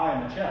it up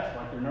high in the chest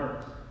like they're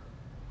nervous?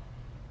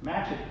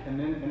 Match it and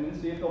then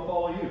see if they'll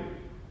follow you.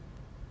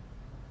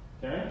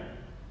 Okay?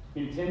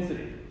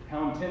 Intensity.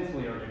 How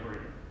intensely are they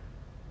breathing?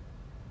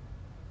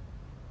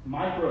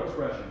 Micro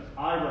expressions,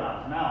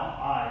 eyebrows, mouth,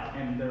 eyes,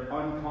 and their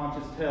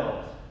unconscious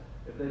tells.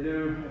 If they're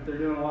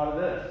doing a lot of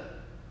this,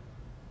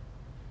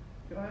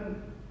 go ahead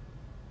and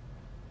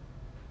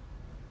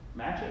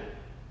match it.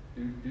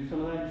 Do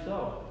some of that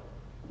yourself.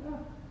 Yeah.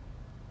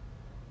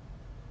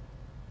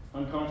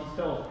 Unconscious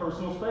tells,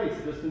 personal space,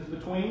 distance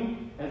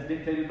between, as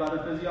dictated by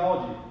their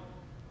physiology.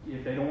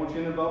 If they don't want you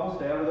in their bubble,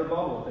 stay out of their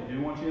bubble. If they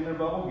do want you in their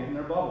bubble, get in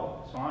their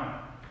bubble. It's fine.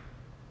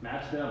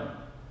 Match them.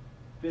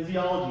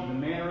 Physiology, the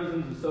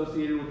mannerisms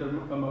associated with their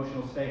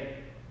emotional state.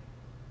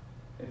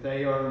 If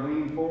they are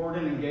leaning forward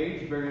and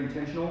engaged, very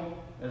intentional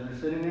as they're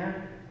sitting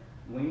there,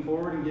 lean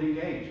forward and get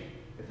engaged.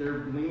 If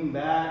they're leaning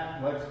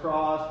back, legs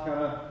crossed, kind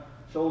of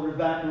shoulders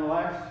back and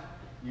relaxed,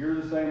 you're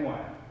the same way.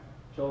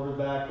 Shoulders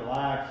back,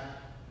 relaxed,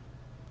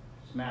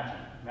 just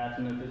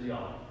matching their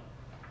physiology.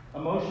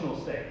 Emotional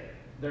state,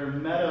 their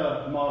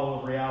meta model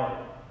of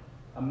reality.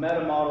 A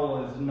meta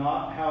model is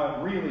not how it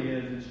really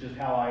is, it's just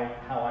how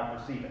I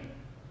perceive it.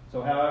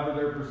 So however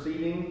they're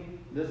perceiving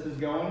this is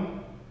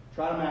going,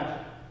 try to match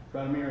it.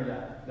 Try to mirror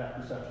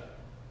that perception.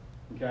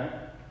 Okay?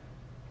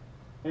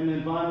 And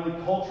then finally,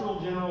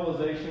 cultural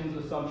generalizations,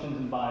 assumptions,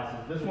 and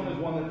biases. This one is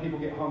one that people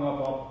get hung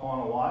up on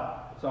a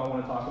lot, so I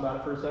want to talk about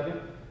it for a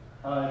second.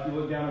 If you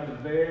look down at the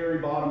very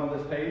bottom of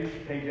this page,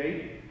 page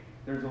 8,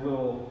 there's a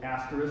little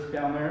asterisk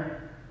down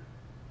there.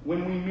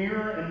 When we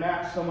mirror and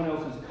match someone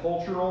else's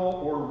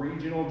cultural or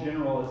regional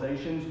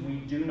generalizations, we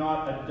do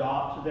not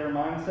adopt their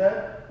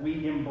mindset.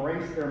 We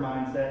embrace their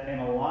mindset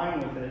and align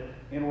with it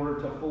in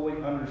order to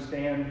fully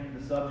understand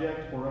the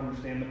subject or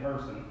understand the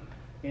person.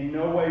 In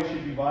no way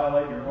should you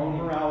violate your own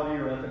morality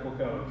or ethical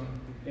codes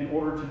in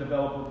order to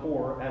develop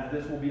rapport, as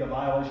this will be a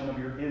violation of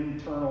your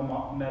internal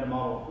meta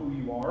model of who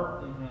you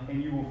are,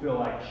 and you will feel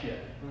like shit.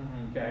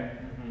 Okay?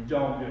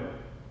 Don't do it.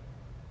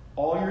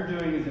 All you're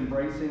doing is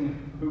embracing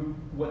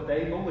what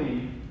they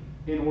believe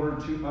in order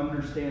to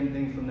understand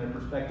things from their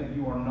perspective.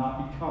 You are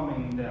not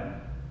becoming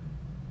them.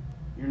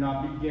 You're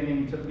not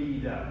beginning to be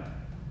them.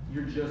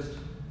 You're just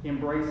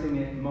embracing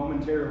it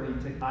momentarily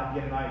to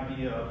get an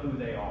idea of who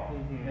they are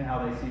and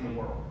how they see the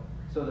world.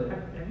 So that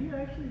have you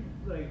actually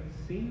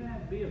seen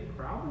that be a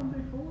problem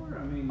before?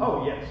 I mean,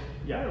 oh yes,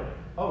 yeah, really?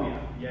 Oh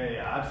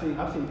yeah.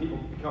 I've seen people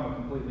become a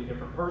completely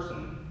different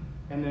person.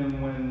 And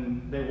then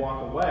when they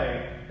walk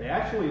away, they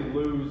actually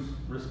lose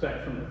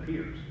respect from their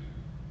peers.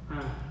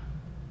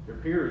 Their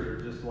peers are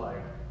just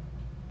like,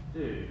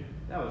 dude,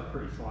 that was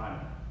pretty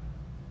slimy.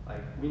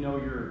 Like, we know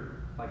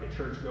you're like a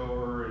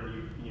churchgoer and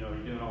you're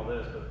doing all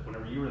this, but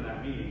whenever you were in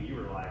that meeting, you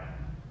were like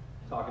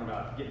talking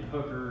about getting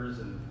hookers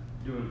and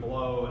doing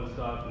blow and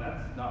stuff, and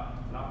that's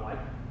not like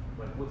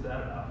what's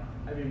that about?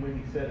 I mean, when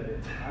he said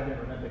it, I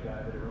never met the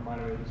guy, but it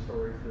reminded me of the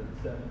stories that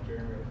Seth and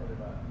Jeremy were talking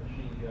about,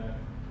 Machine Gun,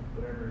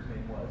 whatever his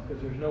name was,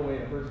 because there's no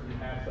way a person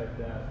who acts like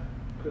that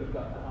could have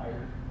gotten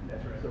hired.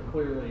 That's right. So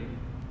clearly,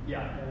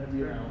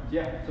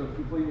 so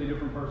completely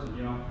different person,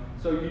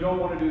 So you don't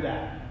want to do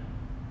that.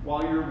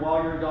 While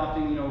you're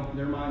adopting,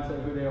 their mindset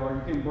of who they are,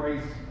 you can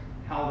embrace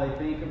how they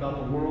think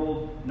about the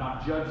world,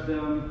 not judge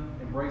them,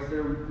 embrace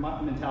their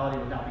mentality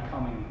without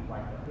becoming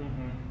like that.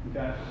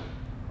 Okay?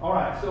 All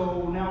right,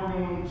 so now we're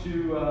going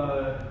to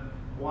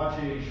watch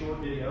a short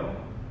video.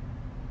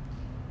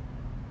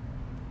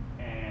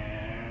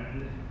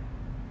 And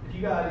if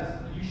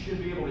you you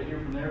should be able to hear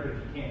from there, but if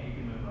you can't, you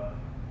can move up.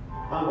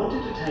 I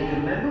wanted to take a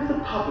member of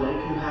the public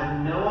who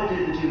had no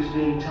idea that he was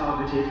being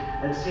targeted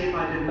and see if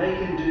I could make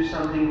him do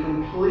something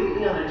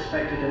completely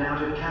unexpected and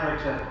out of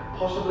character,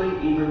 possibly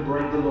even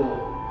break the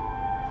law.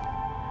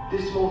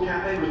 This small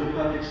cafe was the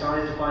perfect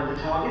size to find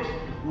the target,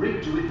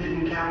 rigged with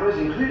hidden cameras,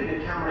 including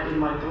a camera in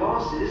my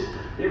glasses.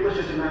 It was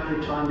just a matter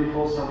of time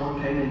before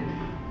someone came in.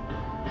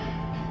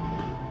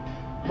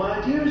 My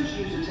idea is to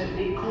use a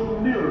technique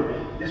called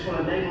mirroring. This will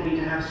enable me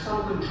to have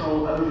some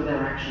control over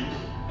their actions.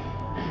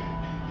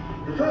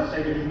 The first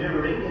stage of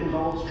mirroring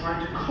involves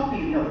trying to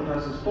copy the other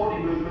person's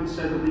body movements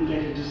so that we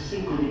get into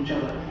sync with each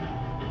other.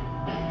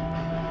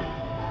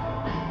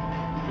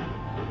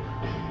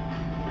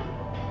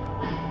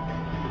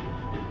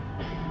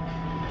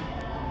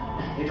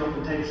 It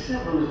often takes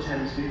several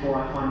attempts before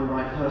I find the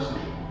right person.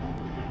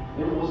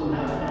 It wasn't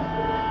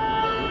her.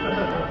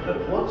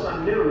 Once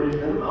I'm mirroring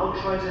them, I'll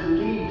try to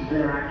lead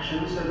their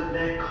actions so that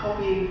they're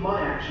copying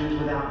my actions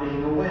without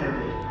being aware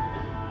of it.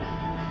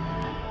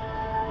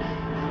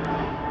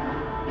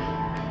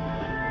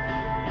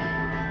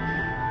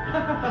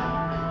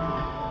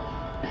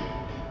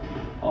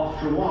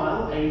 After a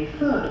while, a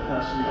third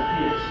person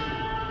appears.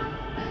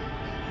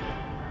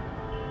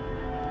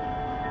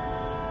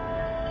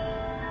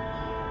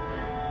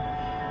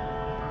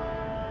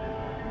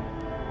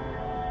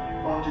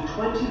 After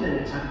 20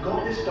 minutes, I've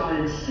got this guy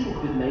in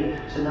sync with me,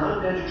 so now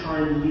I'm going to try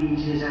and lead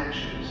his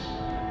actions.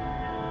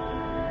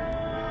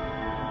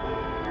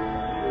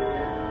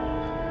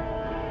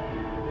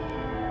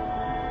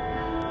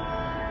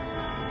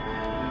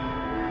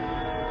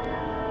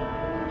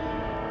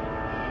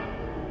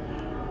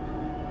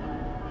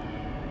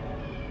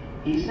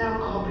 He's now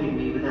copying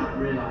me without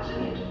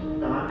realizing it,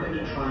 and I'm going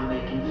to try and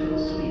make him feel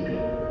sleepy.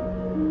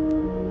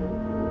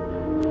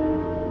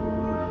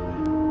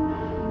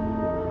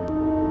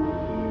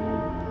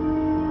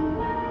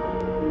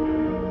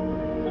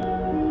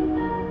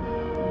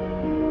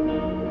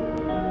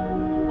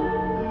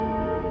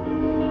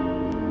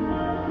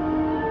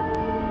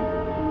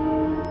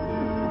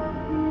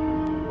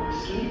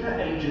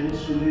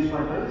 Were used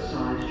by both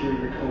sides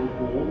during the Cold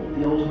War,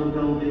 the ultimate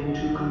goal being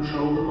to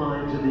control the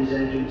minds of these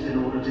agents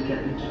in order to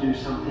get them to do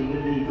something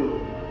illegal,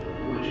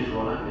 which is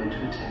what I'm going to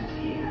attempt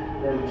here.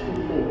 There are two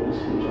things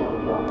which I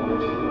would like to do.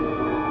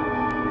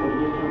 The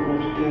little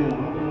red girl.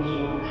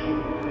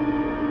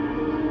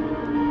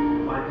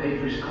 I paid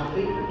for his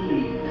coffee and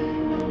leave.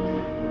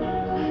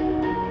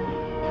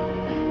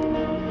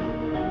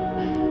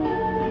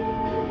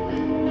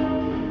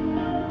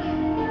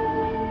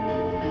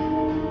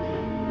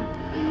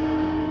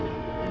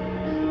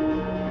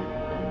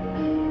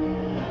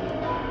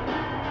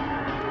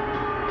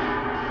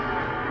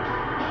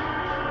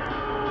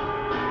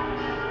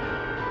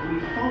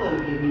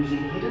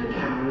 Using hidden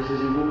cameras as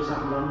he walks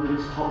up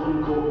London's Tulsa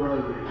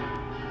Road,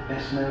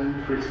 best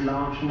known for its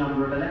large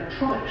number of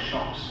electronic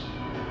shops.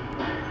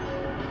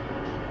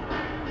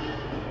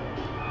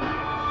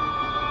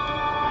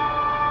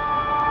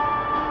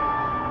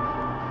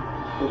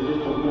 The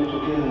little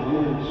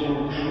girl is your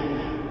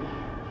truth.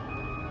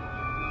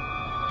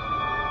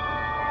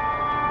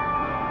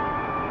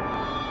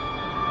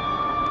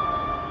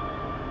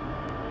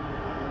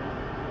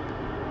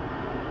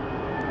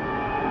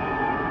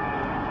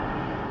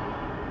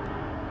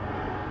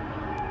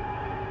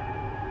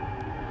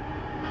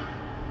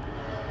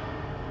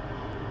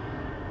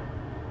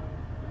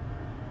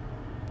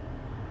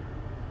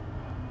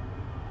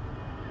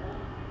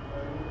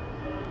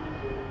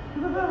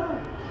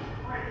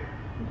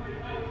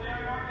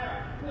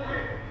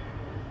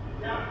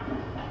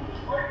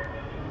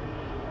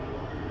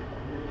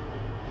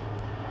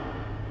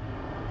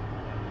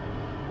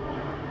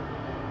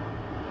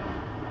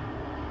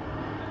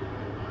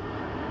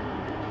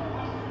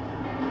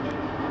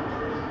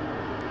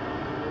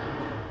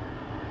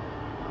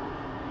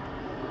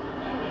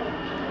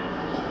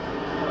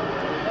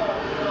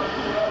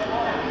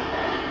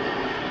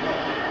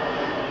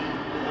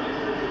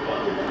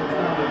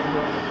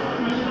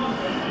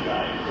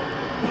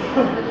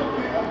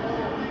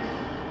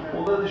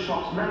 Although the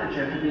shop's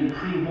manager had been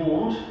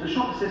pre-warned, the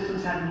shop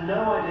assistants had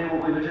no idea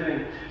what we were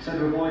doing. So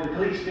to avoid the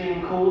police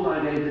being called, I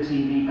gave the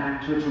TV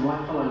back to its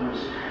rightful owners.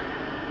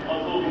 I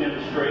was walking up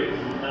the street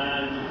and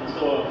I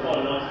saw quite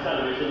a nice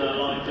television that I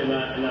liked in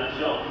that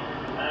shop,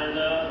 and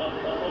I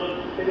thought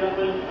I'd pick it up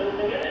and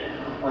get it.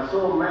 I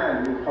saw a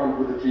man in front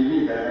with the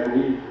TV there,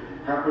 and he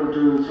happened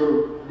to sort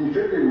of be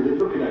fiddling with it,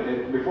 looking at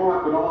it. Before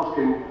I could ask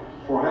him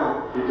for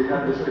help, he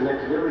had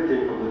disconnected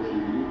everything from the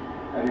TV,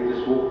 and he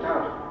just walked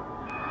out.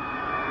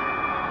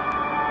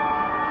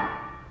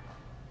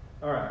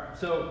 All right,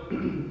 so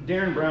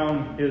Darren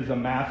Brown is a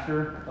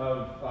master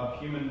of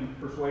human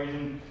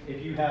persuasion.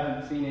 If you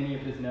haven't seen any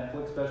of his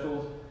Netflix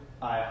specials,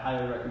 I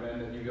highly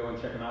recommend that you go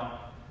and check him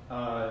out.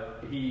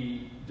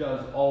 He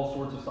does all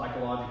sorts of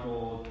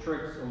psychological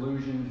tricks,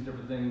 illusions,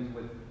 different things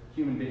with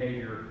human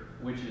behavior,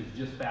 which is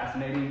just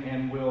fascinating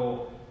and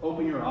will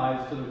open your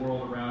eyes to the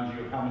world around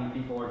you of how many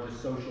people are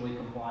just socially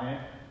compliant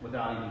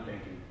without even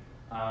thinking.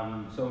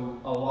 So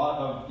a lot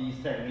of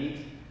these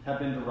techniques have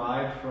been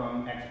derived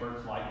from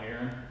experts like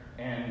Aaron,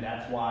 and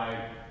that's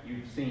why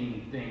you've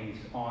seen things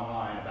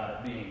online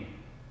about it being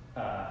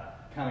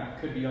kind of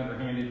could be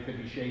underhanded,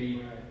 could be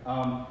shady.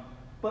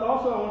 But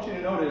also I want you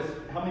to notice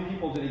how many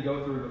people did he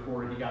go through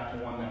before he got to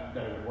one that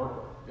it would work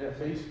with. Yeah,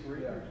 at least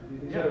three.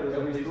 Yeah,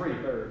 at least three.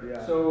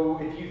 Yeah. So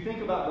if you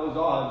think about those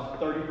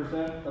odds,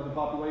 30% of the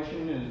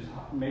population is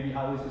maybe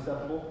highly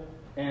susceptible.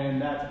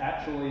 And that's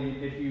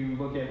actually, if you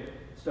look at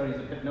studies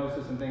of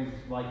hypnosis and things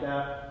like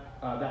that,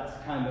 that's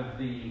kind of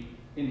the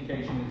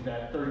indication is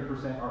that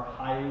 30% are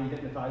highly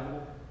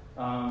hypnotizable,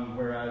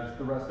 whereas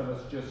the rest of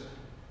us just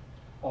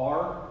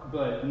are,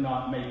 but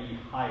not maybe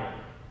highly.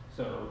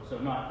 So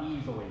not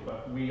easily,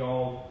 but we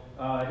all,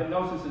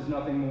 hypnosis is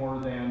nothing more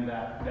than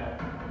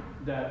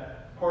that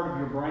part of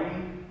your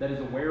brain that is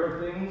aware of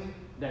things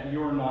that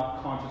you're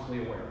not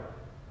consciously aware of.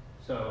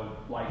 So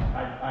like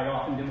I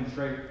often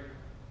demonstrate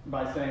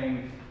by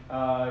saying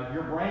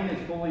your brain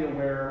is fully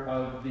aware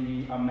of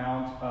the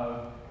amount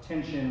of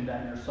tension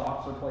that your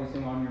socks are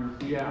placing on your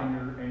feet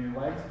and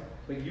your legs,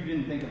 but you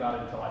didn't think about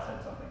it until I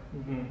said something.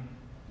 Mm-hmm.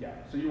 Yeah,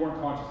 so you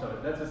weren't conscious of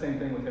it. That's the same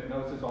thing with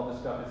hypnosis, all this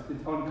stuff.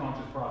 It's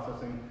unconscious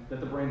processing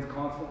that the brain's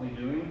constantly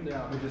doing.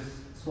 Yeah. It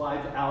just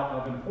slides out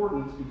of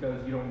importance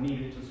because you don't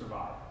need it to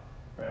survive,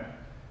 right?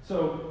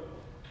 So,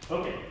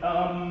 okay,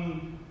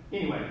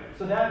 anyway,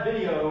 so that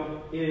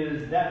video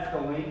that's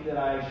the link that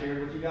I shared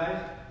with you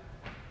guys.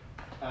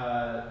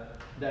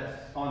 That's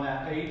on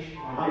that page.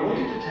 I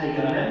wanted to take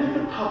a member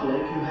of the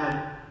public who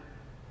had...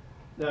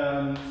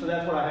 So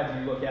that's what I had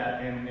you look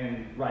at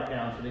and write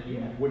down so that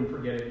you wouldn't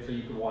forget it so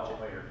you could watch it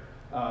later.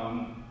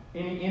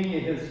 Any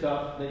of his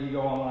stuff that you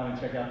go online and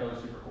check out, those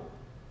super cool.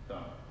 So,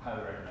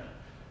 highly recommend.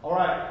 All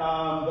right,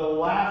 the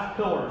last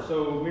pillar.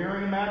 So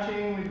mirroring and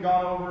matching, we've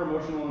gone over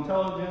emotional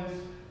intelligence.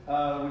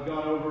 We've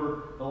gone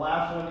over, the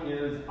last one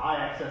is eye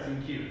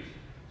accessing cues.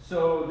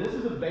 So this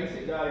is a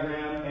basic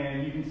diagram,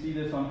 and you can see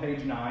this on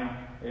page 9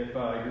 if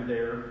you're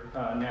there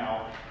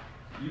now.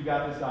 You've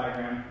got this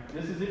diagram.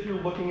 This is if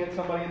you're looking at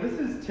somebody. This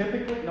is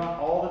typically, not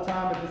all the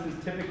time, but this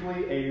is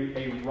typically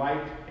a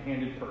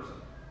right-handed person.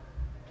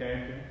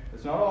 Okay?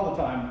 It's not all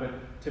the time,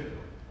 but typically.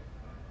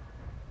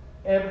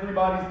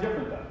 Everybody's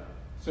different though.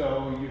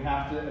 So you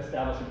have to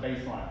establish a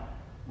baseline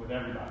with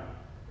everybody.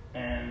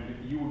 And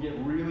you will get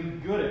really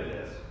good at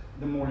this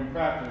the more you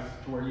practice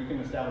to where you can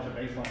establish a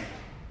baseline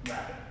just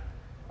rapid.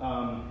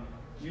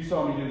 You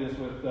saw me do this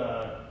with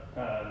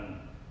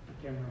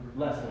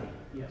Leslie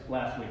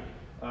last week,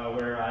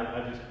 where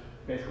I just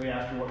basically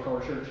asked her what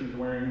color shirt she was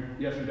wearing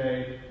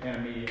yesterday, and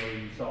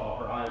immediately you saw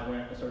her eyes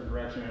went a certain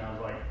direction, and I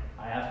was like,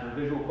 I asked her a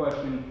visual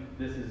question.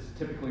 This is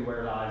typically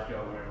where the eyes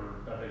go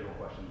whenever a visual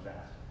question is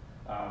asked.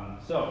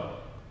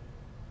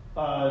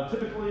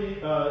 Typically,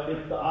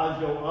 if the eyes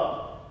go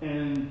up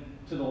and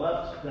to the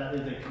left, that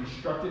is a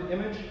constructed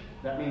image.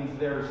 That means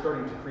they're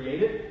starting to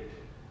create it.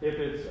 If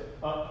it's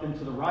up and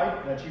to the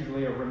right, that's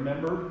usually a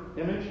remembered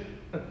image,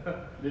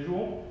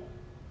 visual.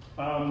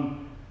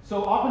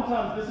 So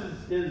oftentimes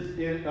this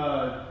is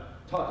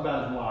talked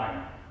about as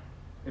lying.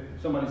 If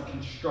somebody's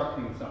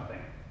constructing something,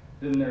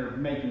 then they're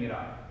making it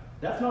up.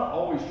 That's not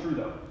always true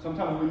though.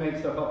 Sometimes we make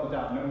stuff up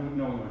without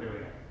knowing we're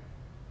doing it.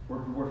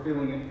 We're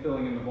filling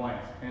in the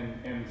blanks,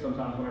 and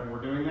sometimes whenever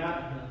we're doing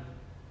that,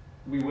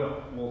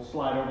 we'll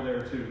slide over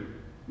there to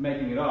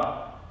making it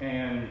up,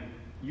 and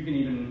you can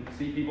even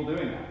see people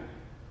doing that.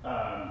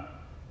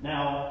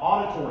 Now,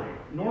 auditory.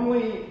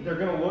 Normally, they're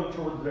going to look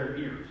towards their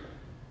ears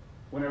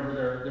whenever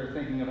they're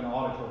thinking of an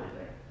auditory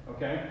thing.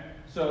 Okay,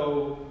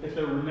 so if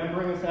they're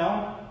remembering a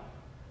sound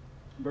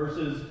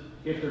versus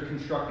if they're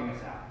constructing a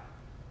sound.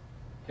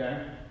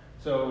 Okay,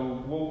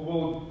 so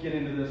we'll get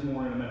into this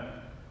more in a minute.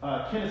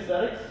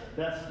 Kinesthetics,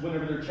 that's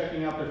whenever they're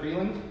checking out their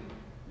feelings.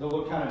 They'll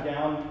look kind of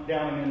down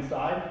and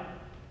inside,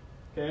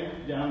 okay,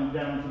 down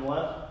to the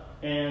left.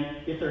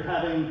 And if they're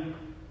having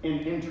an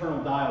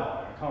internal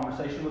dialogue, a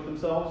conversation with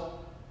themselves,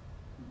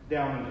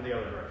 down into the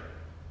other direction,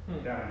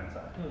 down and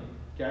inside,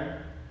 okay?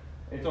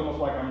 It's almost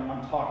like I'm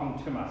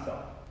talking to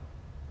myself,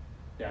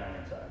 down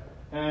and inside.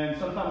 And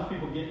sometimes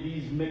people get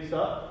these mixed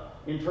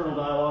up, internal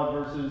dialogue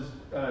versus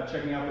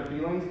checking out their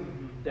feelings.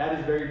 That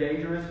is very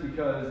dangerous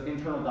because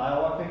internal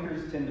dialogue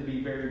thinkers tend to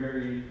be very,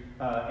 very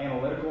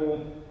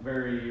analytical,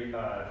 very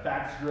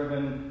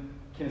facts-driven.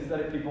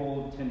 Kinesthetic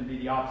people tend to be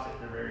the opposite.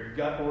 They're very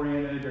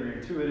gut-oriented, very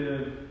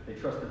intuitive. They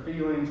trust their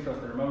feelings, trust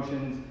their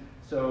emotions.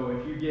 So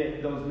if you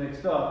get those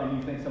mixed up and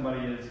you think somebody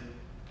is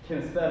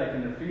kinesthetic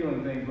and they're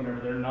feeling things whenever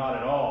they're not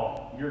at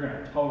all, you're going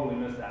to totally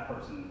miss that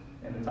person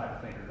and the type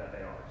of thinker that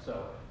they are.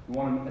 So you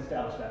want to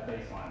establish that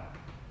baseline.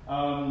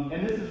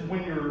 And this is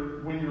when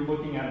you're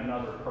looking at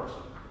another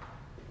person.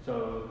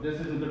 So this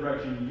isn't the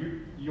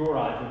direction your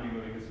eyes would be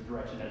moving. This is the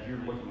direction as you're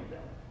looking at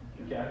them.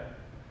 Okay.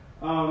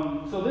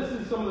 So this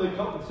is some of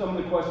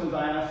the questions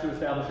I asked to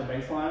establish a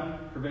baseline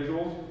for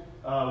visuals.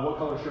 What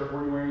color shirt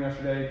were you wearing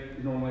yesterday?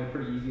 Is normally a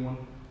pretty easy one.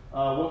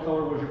 What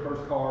color was your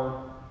first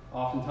car?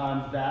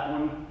 Oftentimes that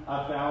one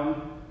I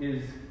found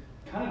is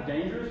kind of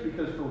dangerous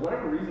because for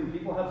whatever reason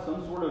people have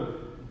some sort of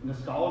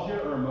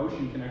nostalgia or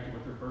emotion connected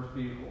with their first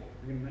vehicle.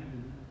 I can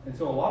imagine that. And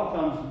so a lot of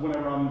times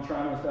whenever I'm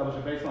trying to establish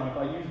a baseline, if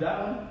I use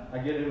that one, I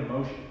get an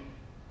emotion,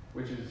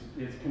 which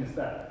is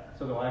kinesthetic.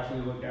 So they'll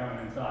actually look down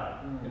and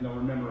inside, and they'll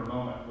remember a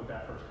moment with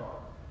that first car.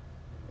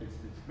 It's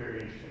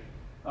very interesting.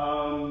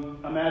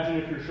 Imagine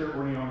if your shirt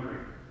were neon green.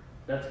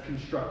 That's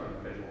constructing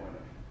a visual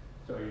image.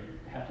 So you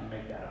have to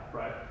make that up,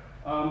 right?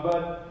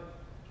 But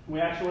we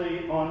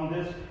actually, on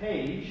this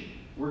page,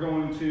 we're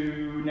going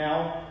to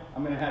now,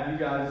 I'm going to have you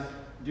guys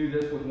do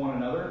this with one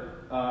another.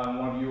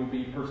 One of you will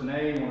be person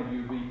A, one of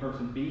you will be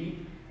person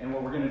B. And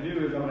what we're going to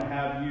do is I'm going to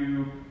have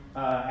you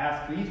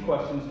ask these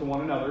questions to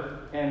one another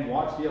and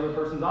watch the other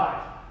person's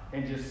eyes.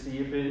 And just see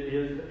if it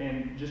is,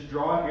 and just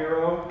draw an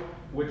arrow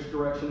which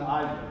direction the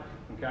eyes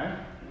move, okay?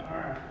 All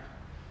right.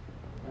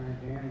 All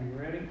right, Dan, are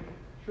you ready?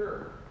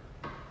 Sure.